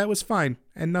sure that was fine,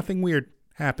 and nothing weird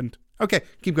happened. Okay,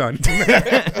 keep going.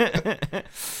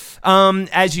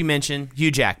 As you mentioned,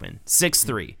 Hugh Jackman,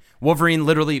 6'3". Wolverine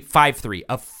literally 5'3",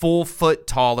 a full foot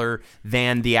taller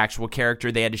than the actual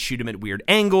character. They had to shoot him at weird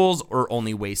angles or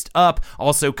only waist up.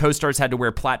 Also, co-stars had to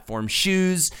wear platform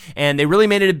shoes, and they really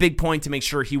made it a big point to make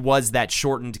sure he was that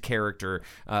shortened character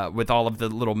with all of the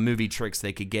little movie tricks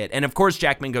they could get. And of course,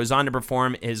 Jackman goes on to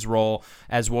perform his role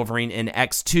as Wolverine in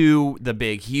X2, the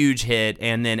big, huge hit,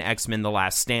 and then X-Men: The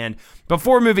Last Stand.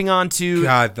 Before moving on to...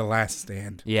 God, The Last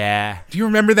Stand. Yeah. Do you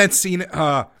remember that scene?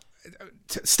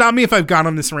 stop me if I've gone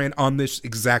on this rant on this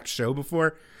exact show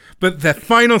before, but that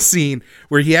final scene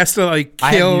where he has to like kill.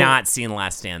 I have not seen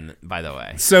Last Stand, by the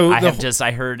way. So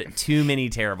I heard too many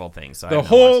terrible things. So the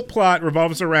whole plot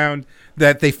revolves around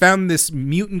that they found this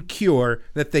mutant cure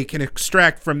that they can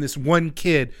extract from this one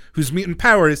kid whose mutant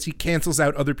power is he cancels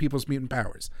out other people's mutant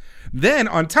powers. Then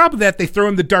on top of that, they throw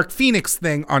in the Dark Phoenix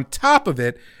thing on top of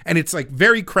it, and it's like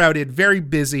very crowded, very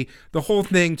busy. The whole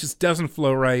thing just doesn't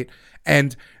flow right,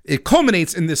 and it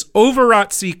culminates in this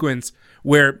overwrought sequence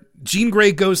where Jean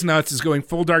Grey goes nuts, is going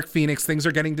full Dark Phoenix, things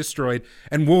are getting destroyed,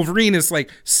 and Wolverine is like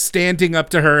standing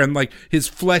up to her, and like his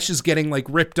flesh is getting like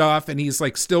ripped off, and he's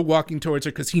like still walking towards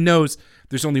her because he knows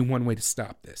there's only one way to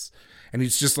stop this. And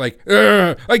he's just like,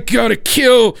 I gotta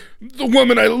kill the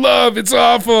woman I love. It's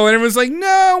awful. And everyone's like,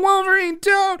 no, Wolverine,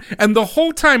 don't. And the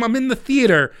whole time I'm in the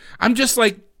theater, I'm just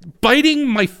like biting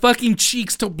my fucking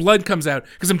cheeks till blood comes out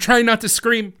because I'm trying not to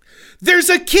scream. There's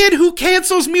a kid who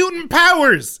cancels mutant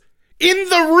powers in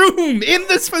the room.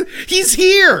 He's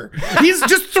here. He's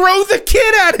just throw the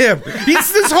kid at him.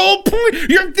 He's this whole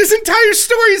point. This entire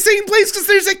story is taking place because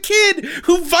there's a kid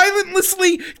who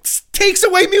violently takes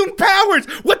away mutant powers.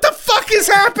 What the fuck is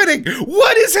happening?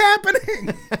 What is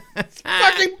happening?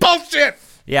 Fucking bullshit.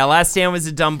 Yeah, Last Stand was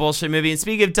a dumb bullshit movie. And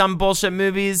speaking of dumb bullshit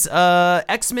movies,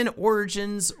 X-Men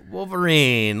Origins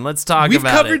Wolverine. Let's talk about it.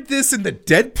 We've covered this in the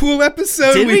Deadpool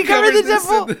episode. Did we cover the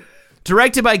Deadpool?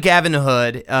 Directed by Gavin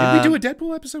Hood. Did we do a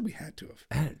Deadpool episode? We had to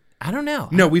have. I don't know.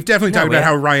 No, we've definitely talked about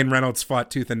how Ryan Reynolds fought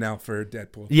tooth and nail for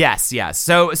Deadpool. Yes.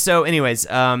 So anyways,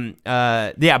 by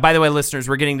the way, listeners,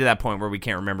 we're getting to that point where we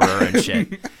can't remember our own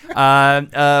shit.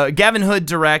 Gavin Hood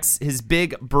directs. His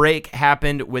big break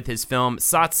happened with his film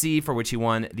Satsi, for which he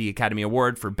won the Academy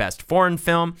Award for Best Foreign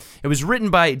Film. It was written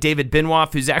by David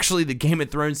Benioff, who's actually the Game of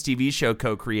Thrones TV show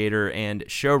co-creator and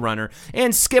showrunner,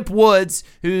 and Skip Woods,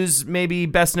 whose maybe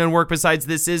best known work besides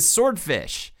this is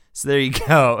Swordfish. So there you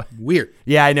go. Weird.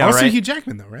 Yeah, I know, also, right? Also Hugh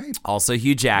Jackman, though, right? Also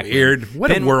Hugh Jackman. Weird. What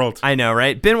a world. I know,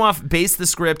 right? Benioff based the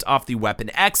script off the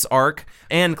Weapon X arc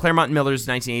and Claremont Miller's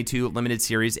 1982 limited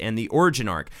series and the Origin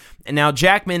arc. And now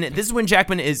this is when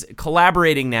Jackman is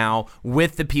collaborating now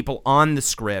with the people on the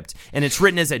script, and it's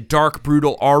written as a dark,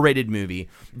 brutal, R-rated movie.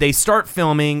 They start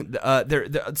filming.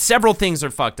 Several things are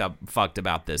fucked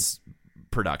about this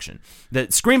production. The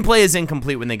screenplay is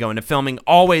incomplete when they go into filming,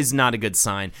 always not a good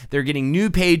sign. They're getting new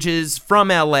pages from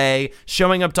LA,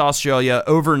 showing up to Australia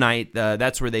overnight.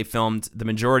 That's where they filmed the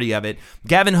majority of it.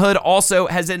 Gavin Hood also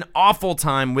has an awful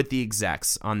time with the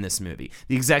execs on this movie.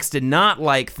 The execs did not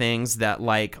like things that,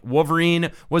 like,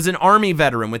 Wolverine was an army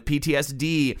veteran with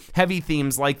PTSD, heavy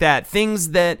themes like that, things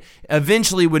that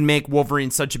eventually would make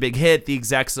Wolverine such a big hit. The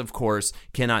execs, of course,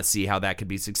 cannot see how that could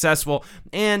be successful.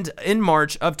 And in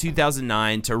March of 2009,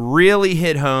 to really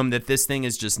hit home that this thing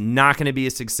is just not going to be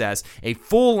a success, a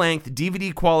full-length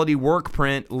DVD quality work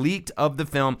print leaked of the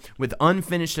film with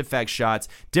unfinished effects shots,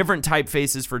 different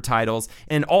typefaces for titles,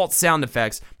 and alt sound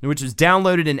effects, which was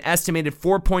downloaded an estimated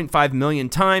 4.5 million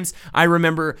times. I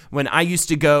remember when I used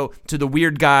to go to the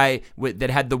weird guy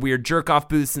that had the weird jerk-off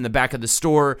booths in the back of the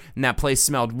store, and that place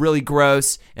smelled really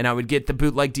gross, and I would get the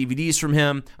bootleg DVDs from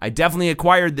him. I definitely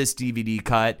acquired this DVD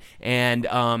cut, and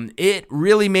it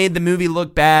really made the movie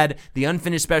look bad. The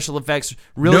unfinished special effects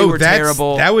really were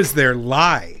terrible. That was their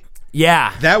lie.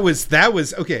 Yeah. That was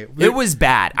okay. It was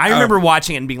bad. I remember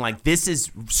watching it and being like, this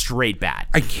is straight bad.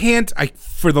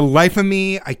 For the life of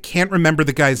me, I can't remember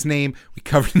the guy's name. We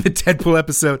covered in the Deadpool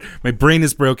episode. My brain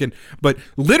is broken. But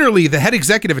literally the head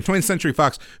executive at 20th Century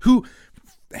Fox, who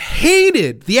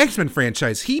hated the X-Men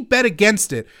franchise. He bet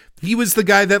against it. He was the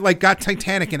guy that got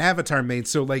Titanic and Avatar made,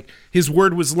 so his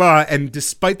word was law, and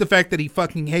despite the fact that he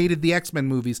fucking hated the X-Men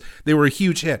movies, they were a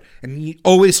huge hit, and he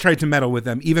always tried to meddle with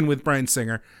them, even with Bryan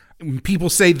Singer.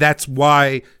 People say that's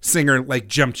why Singer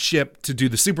jumped ship to do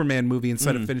the Superman movie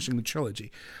instead of finishing the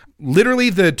trilogy.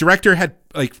 Literally, the director had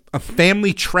a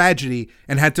family tragedy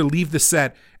and had to leave the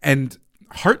set, and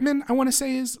Hartman, I want to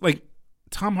say, is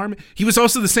Tom Hartman. He was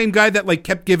also the same guy that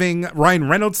kept giving Ryan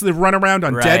Reynolds the runaround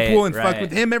on Deadpool and fucked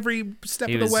with him every step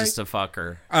of the way. He was just a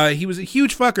fucker. He was a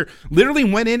huge fucker. Literally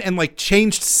went in and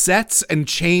changed sets and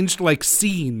changed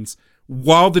scenes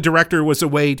while the director was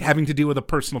away having to deal with a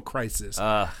personal crisis.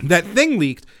 That thing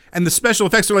leaked, and the special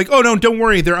effects are oh no, don't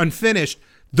worry, they're unfinished.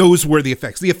 Those were the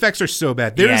effects. The effects are so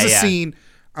bad. There's a scene,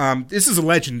 this is a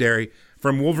legendary,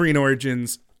 from Wolverine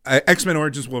Origins, X-Men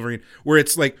Origins Wolverine, where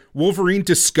it's Wolverine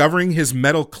discovering his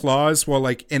metal claws while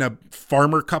in a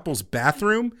farmer couple's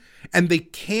bathroom, and they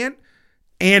can't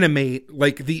animate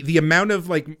the amount of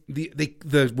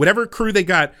the whatever crew they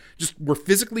got just were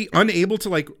physically unable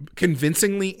to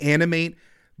convincingly animate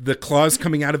the claws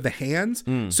coming out of the hands.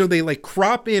 So they like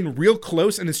crop in real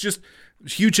close, and it's just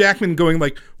Hugh Jackman going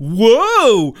like,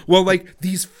 whoa, well, like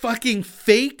these fucking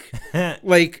fake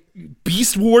like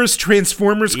Beast Wars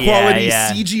Transformers quality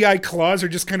CGI claws are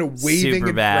just kind of waving super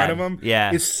in bad. front of him.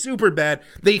 Yeah, it's super bad.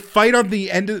 They fight on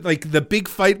the end of like the big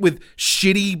fight with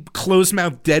shitty closed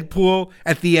mouth Deadpool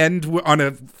at the end on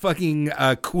a fucking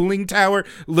cooling tower.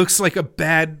 Looks like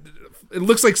it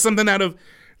looks like something out of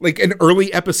like an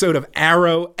early episode of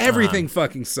Arrow. Everything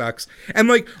fucking sucks. And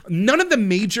like none of the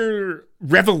major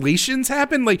revelations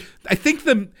happen. Like I think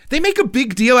they make a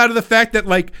big deal out of the fact that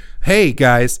like, hey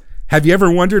guys, have you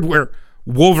ever wondered where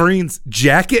Wolverine's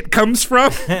jacket comes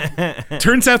from?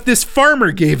 Turns out this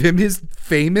farmer gave him his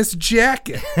famous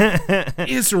jacket.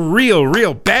 It's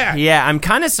real bad. Yeah, I'm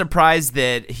kind of surprised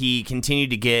that he continued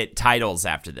to get titles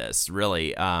after this,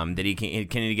 really, that he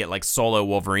continued to get like solo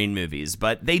Wolverine movies.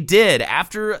 But they did.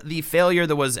 After the failure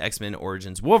that was X-Men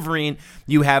Origins Wolverine,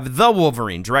 you have The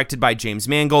Wolverine, directed by James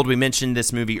Mangold. We mentioned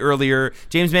this movie earlier.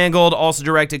 James Mangold also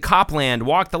directed Copland,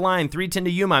 Walk the Line, 3:10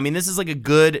 to Yuma. I mean, this is like a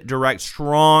good,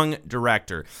 strong director.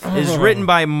 It is written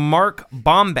by Mark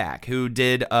Bombach,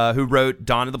 who wrote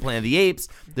Dawn of the Planet of the Apes,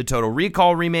 the Total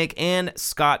Recall remake, and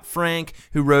Scott Frank,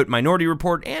 who wrote Minority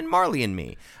Report and Marley and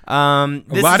Me. A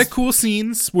lot of cool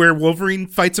scenes where Wolverine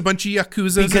fights a bunch of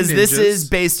Yakuzas because and this ninjas. is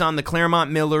based on the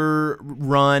Claremont Miller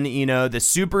run, the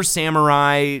Super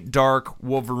Samurai Dark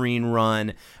Wolverine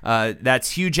run.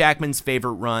 That's Hugh Jackman's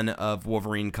favorite run of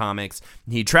Wolverine comics.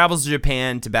 He travels to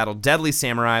Japan to battle deadly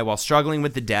samurai while struggling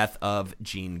with the death of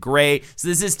Jean Grey. So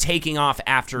this is taking off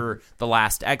after the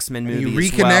last X-Men movie. He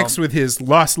reconnects with his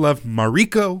lost love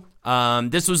Mariko.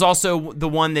 This was also the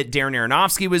one that Darren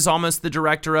Aronofsky was almost the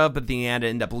director of, but he had to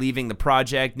end up leaving the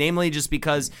project, namely just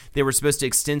because they were supposed to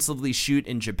extensively shoot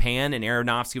in Japan, and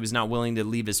Aronofsky was not willing to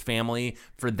leave his family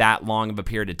for that long of a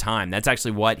period of time. That's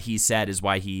actually what he said is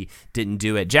why he didn't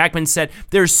do it. Jackman said,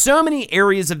 "There's so many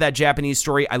areas of that Japanese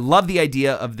story. I love the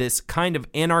idea of this kind of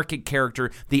anarchic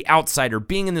character, the outsider,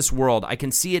 being in this world. I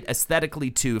can see it aesthetically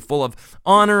too, full of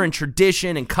honor and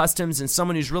tradition and customs, and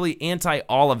someone who's really anti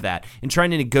all of that and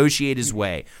trying to negotiate his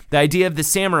way. The idea of the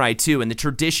samurai too and the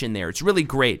tradition there, it's really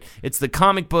great. It's the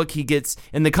comic book he gets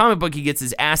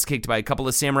his ass kicked by a couple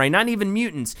of samurai, not even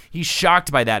mutants. He's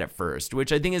shocked by that at first,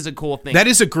 which I think is a cool thing. That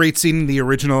is a great scene in the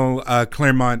original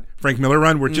Claremont Frank Miller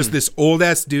run where just this old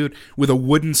ass dude with a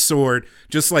wooden sword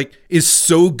just like is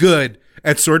so good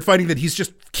at sword fighting that he's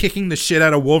just kicking the shit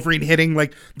out of Wolverine, hitting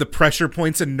like the pressure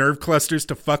points and nerve clusters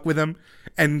to fuck with him.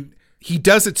 And he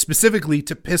does it specifically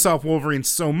to piss off Wolverine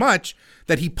so much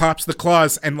that he pops the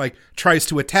claws and like tries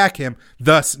to attack him,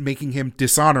 thus making him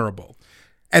dishonorable.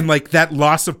 And like that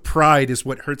loss of pride is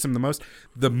what hurts him the most.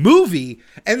 The movie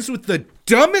ends with the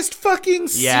dumbest fucking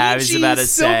CG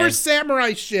Silver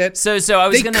Samurai shit. So I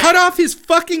was They cut off his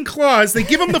fucking claws. They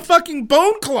give him the fucking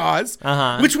bone claws,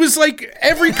 which was like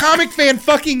every comic fan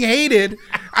fucking hated.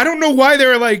 I don't know why they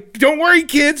were like, don't worry,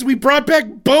 kids, we brought back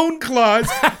bone claws.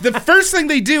 The first thing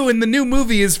they do in the new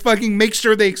movie is fucking make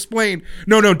sure they explain,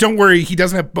 no, don't worry, he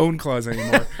doesn't have bone claws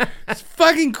anymore. It's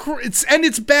fucking,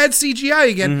 it's bad CGI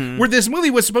again, where this movie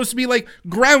was supposed to be like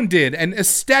grounded and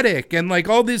aesthetic and like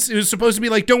all this. It was supposed to be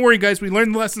like, don't worry, guys, we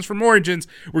learned the lessons from Origins.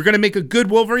 We're going to make a good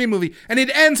Wolverine movie. And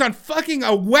it ends on fucking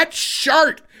a wet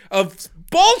shart of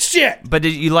bullshit. But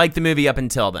did you like the movie up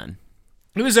until then?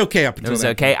 It was okay up until then. It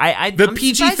was okay. The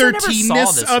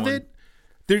PG-13ness of it,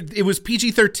 it was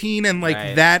PG-13 and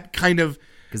like that kind of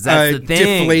because that's the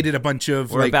thing. Deflated a bunch of.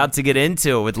 We're about to get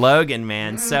into it with Logan,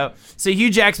 man. So Hugh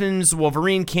Jackman's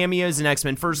Wolverine cameos in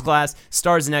X-Men First Class,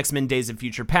 stars in X-Men Days of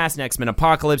Future Past and X-Men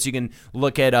Apocalypse. You can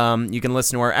look at you can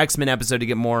listen to our X-Men episode to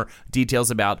get more details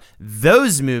about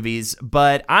those movies.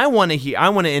 But I want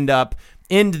to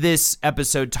end this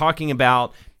episode talking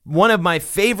about one of my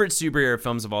favorite superhero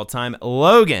films of all time,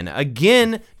 Logan.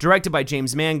 Again, directed by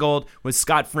James Mangold, with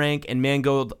Scott Frank and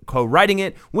Mangold co-writing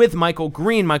it with Michael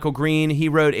Green. Michael Green, he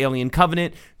wrote Alien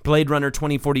Covenant, Blade Runner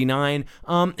 2049.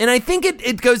 And I think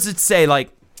it goes to say,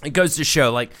 like, it goes to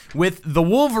show, like, with the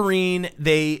Wolverine,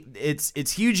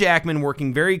 it's Hugh Jackman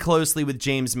working very closely with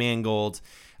James Mangold.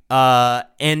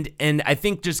 And I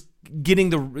think just getting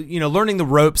learning the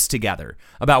ropes together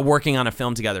about working on a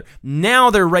film together. Now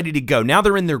they're ready to go. Now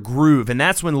they're in their groove, and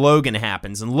that's when Logan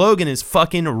happens. And Logan is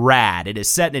fucking rad. It is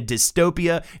set in a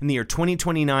dystopia in the year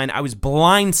 2029. I was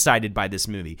blindsided by this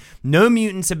movie. No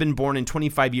mutants have been born in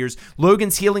 25 years.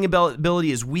 Logan's healing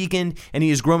ability is weakened, and he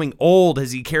is growing old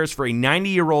as he cares for a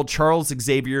 90-year-old Charles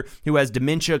Xavier who has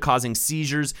dementia causing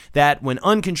seizures that, when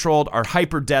uncontrolled, are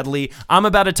hyper deadly. I'm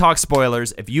about to talk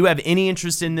spoilers. If you have any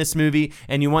interest in this movie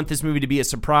and you want this this movie to be a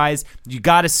surprise. You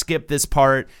got to skip this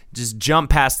part. Just jump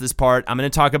past this part. I'm going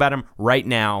to talk about him right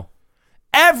now.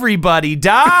 Everybody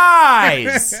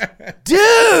dies,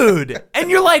 dude. And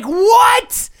you're like,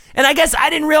 what? And I guess I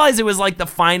didn't realize it was like the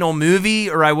final movie,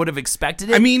 or I would have expected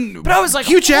it. I mean, but I was like,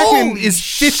 Hugh Jackman holy is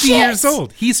 50 shit. years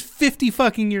old. He's 50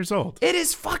 fucking years old. It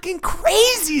is fucking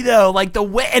crazy though. Like the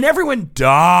way, and everyone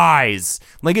dies.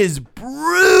 Like it is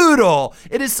brutal.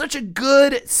 It is such a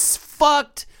good,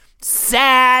 fucked,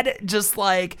 sad. Just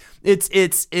like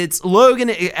it's Logan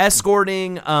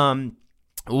escorting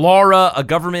Laura, a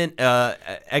government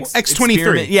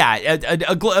X-23. Yeah,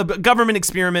 a government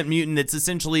experiment mutant that's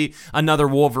essentially another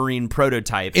Wolverine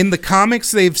prototype. In the comics,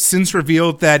 they've since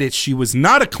revealed that she was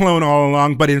not a clone all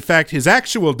along, but in fact his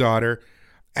actual daughter.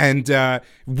 And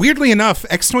weirdly enough,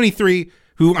 X-23,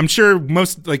 who I'm sure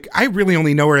most, like, I really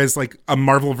only know her as like a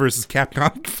Marvel versus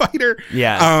Capcom fighter.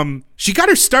 Yeah. She got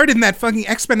her start in that fucking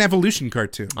X-Men Evolution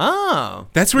cartoon. Oh,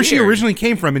 that's where she originally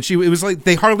came from, and it was like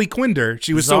they Harley Quinned her.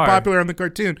 She was Bizarre. so popular on the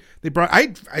cartoon. They brought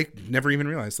I never even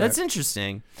realized that. That's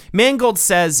interesting. Mangold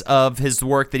says of his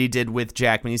work that he did with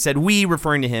Jackman, he said, we,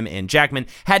 referring to him and Jackman,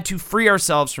 had to free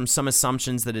ourselves from some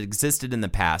assumptions that had existed in the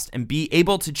past and be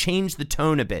able to change the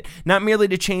tone a bit, not merely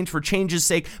to change for change's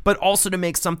sake, but also to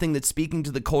make something that's speaking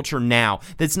to the culture now,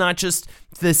 that's not just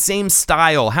the same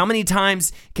style. How many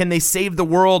times can they save the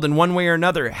world in one way or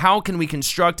another? How can we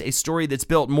construct a story that's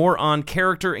built more on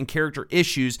character and character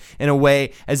issues in a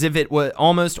way as if it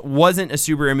almost wasn't a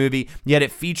superhero movie, yet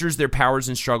it features their powers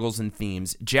and struggles and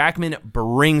themes? Jackman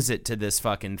brings it to this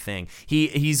fucking thing.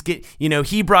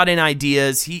 He brought in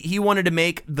ideas. He wanted to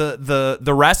make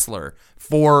the wrestler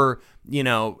for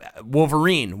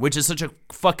Wolverine, which is such a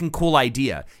fucking cool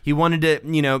idea. He wanted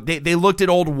to, they looked at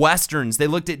old westerns, they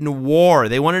looked at noir,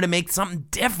 they wanted to make something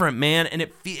different, man, and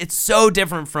it's so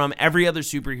different from every other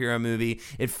superhero movie.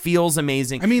 It feels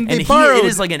amazing. I mean, it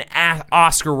is like an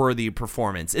Oscar-worthy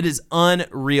performance. It is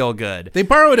unreal good. They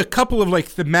borrowed a couple of like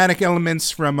thematic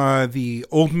elements from the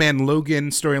Old Man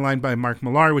Logan storyline by Mark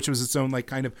Millar, which was its own like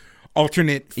kind of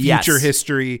alternate future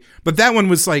history, but that one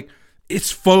was like, it's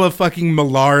full of fucking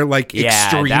Millar like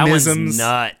extremisms. That one's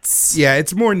nuts. Yeah,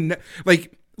 it's more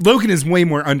like Logan is way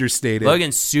more understated.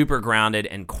 Logan's super grounded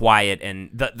and quiet, and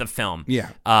the film.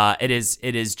 Yeah. It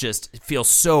is just, it feels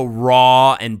so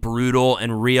raw and brutal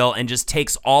and real, and just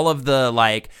takes all of the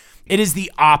like. It is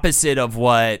the opposite of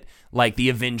what like the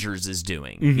Avengers is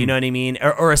doing. Mm-hmm. You know what I mean?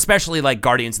 Or especially like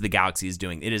Guardians of the Galaxy is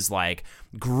doing. It is like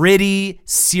gritty,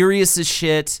 serious as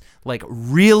shit, like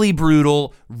really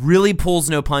brutal, really pulls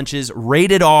no punches,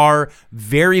 rated R,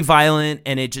 very violent,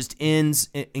 and it just ends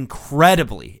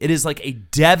incredibly. It is like a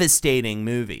devastating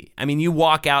movie. I mean, you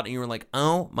walk out and you're like,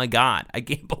 oh my God, I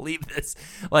can't believe this.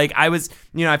 Like I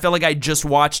felt like I just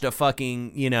watched a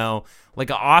fucking, like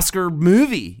an Oscar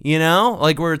movie,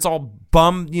 like where it's all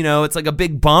it's like a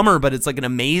big bummer, but it's like an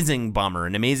amazing bummer,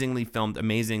 an amazingly filmed,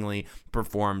 amazingly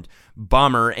performed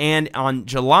bummer. And on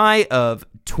July of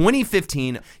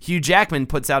 2015, Hugh Jackman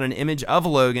puts out an image of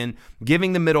Logan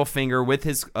giving the middle finger with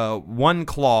his one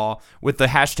claw with the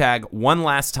hashtag one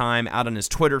last time out on his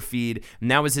Twitter feed. And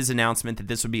that was his announcement that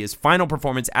this would be his final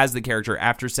performance as the character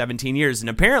after 17 years. And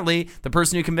apparently the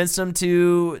person who convinced him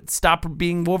to stop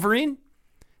being Wolverine,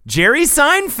 Jerry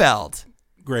Seinfeld.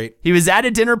 Great. He was at a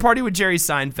dinner party with Jerry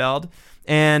Seinfeld,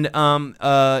 and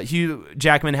Hugh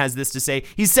Jackman has this to say.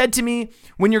 He said to me,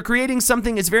 when you're creating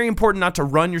something, it's very important not to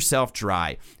run yourself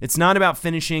dry. It's not about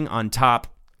finishing on top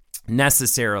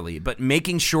necessarily, but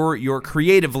making sure you've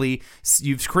creatively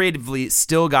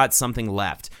still got something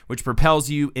left, which propels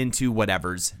you into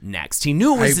whatever's next. He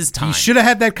knew it was his time. He should have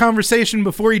had that conversation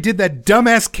before he did that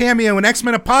dumbass cameo in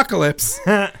X-Men Apocalypse.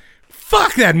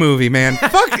 Fuck that movie, man.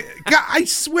 Fuck. God, I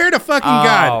swear to fucking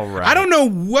God. Right. I don't know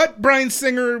what Bryan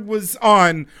Singer was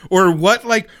on or what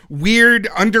like weird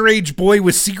underage boy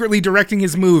was secretly directing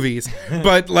his movies,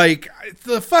 but like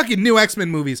the fucking new X-Men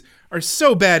movies are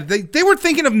so bad. They were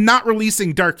thinking of not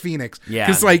releasing Dark Phoenix. Yeah.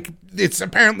 Because like it's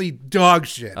apparently dog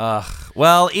shit.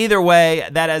 Well, either way,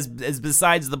 that is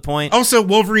besides the point. Also,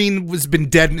 Wolverine has been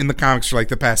dead in the comics for like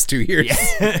the past 2 years.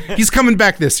 Yeah. He's coming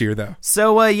back this year, though.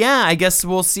 So, I guess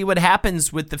we'll see what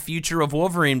happens with the future of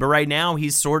Wolverine. But right now,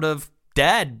 he's sort of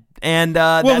dead. And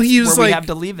that's where we have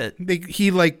to leave it. He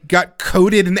like got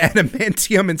coated in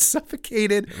adamantium and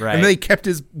suffocated. Right. And then they kept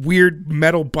his weird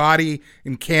metal body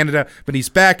in Canada. But he's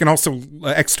back. And also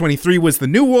X-23 was the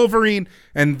new Wolverine.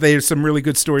 And there's some really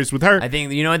good stories with her. I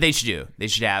think, you know what they should do? They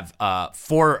should have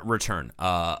 4 return.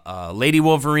 Lady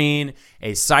Wolverine,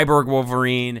 a cyborg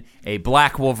Wolverine, a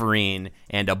black Wolverine,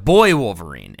 and a boy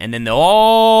Wolverine. And then they'll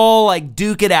all like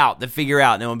duke it out to figure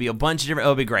out. And there will be a bunch of different,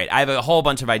 it'll be great. I have a whole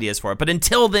bunch of ideas for it. But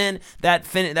until then,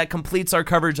 that completes our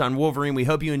coverage on Wolverine. We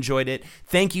hope you enjoyed it.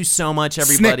 Thank you so much,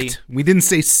 everybody. Snicked. We didn't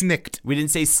say snicked. We didn't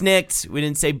say snicked. We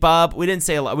didn't say bub. We didn't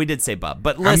say a lot. We did say bub.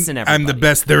 But listen, everybody. I'm the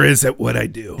best there is at what I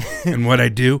do. And what I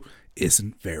do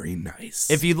isn't very nice.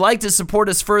 If you'd like to support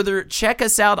us further, check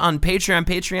us out on Patreon,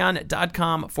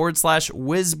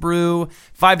 patreon.com/WizBrew.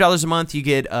 $5 a month, you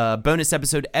get a bonus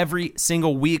episode every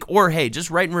single week. Or, hey, just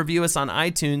write and review us on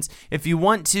iTunes. If you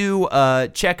want to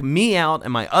check me out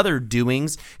and my other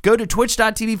doings, go to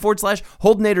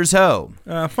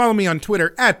twitch.tv/HoldenatorsHo. Follow me on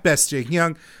Twitter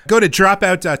 @BestJakeYoung. Go to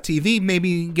dropout.tv,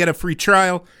 maybe get a free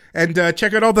trial, and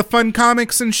check out all the fun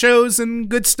comics and shows and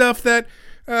good stuff that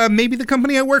maybe the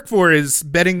company I work for is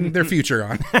betting their future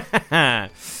on.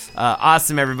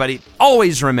 Awesome, everybody.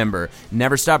 Always remember,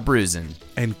 never stop bruising.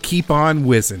 And keep on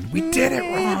whizzing. We did it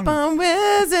wrong. Keep on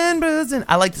whizzing, bruising.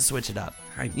 I like to switch it up.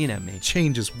 You know me.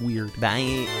 Change is weird.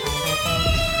 Bye.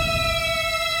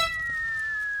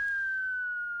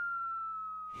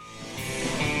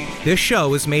 This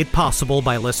show is made possible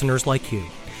by listeners like you.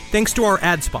 Thanks to our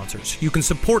ad sponsors, you can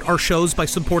support our shows by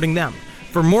supporting them.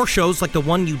 For more shows like the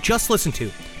one you just listened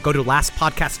to, go to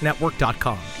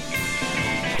lastpodcastnetwork.com.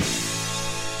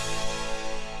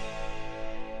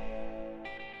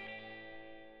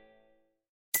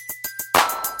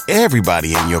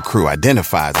 Everybody in your crew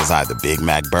identifies as either Big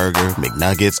Mac Burger,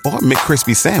 McNuggets, or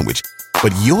McCrispy Sandwich.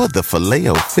 But you're the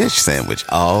Filet-O-Fish Sandwich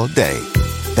all day.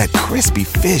 That crispy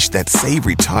fish, that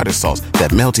savory tartar sauce,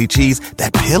 that melty cheese,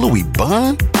 that pillowy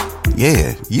bun.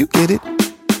 Yeah, you get it.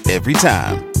 Every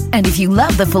time. And if you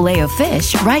love the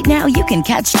Filet-O-Fish, right now you can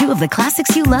catch two of the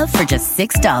classics you love for just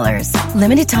 $6.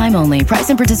 Limited time only. Price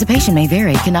and participation may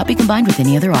vary. Cannot be combined with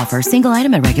any other offer. Single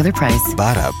item at regular price.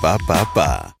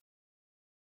 Ba-da-ba-ba-ba.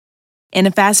 In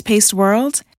a fast-paced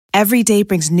world, every day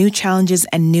brings new challenges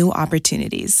and new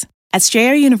opportunities. At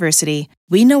Strayer University,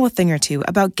 we know a thing or two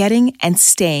about getting and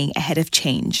staying ahead of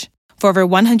change. For over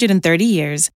 130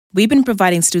 years, we've been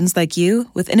providing students like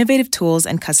you with innovative tools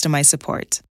and customized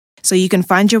support, so you can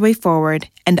find your way forward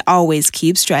and always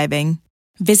keep striving.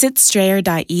 Visit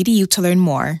strayer.edu to learn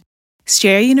more.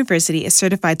 Strayer University is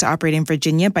certified to operate in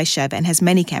Virginia by Chev and has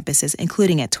many campuses,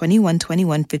 including at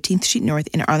 2121 15th Street North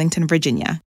in Arlington,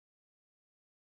 Virginia.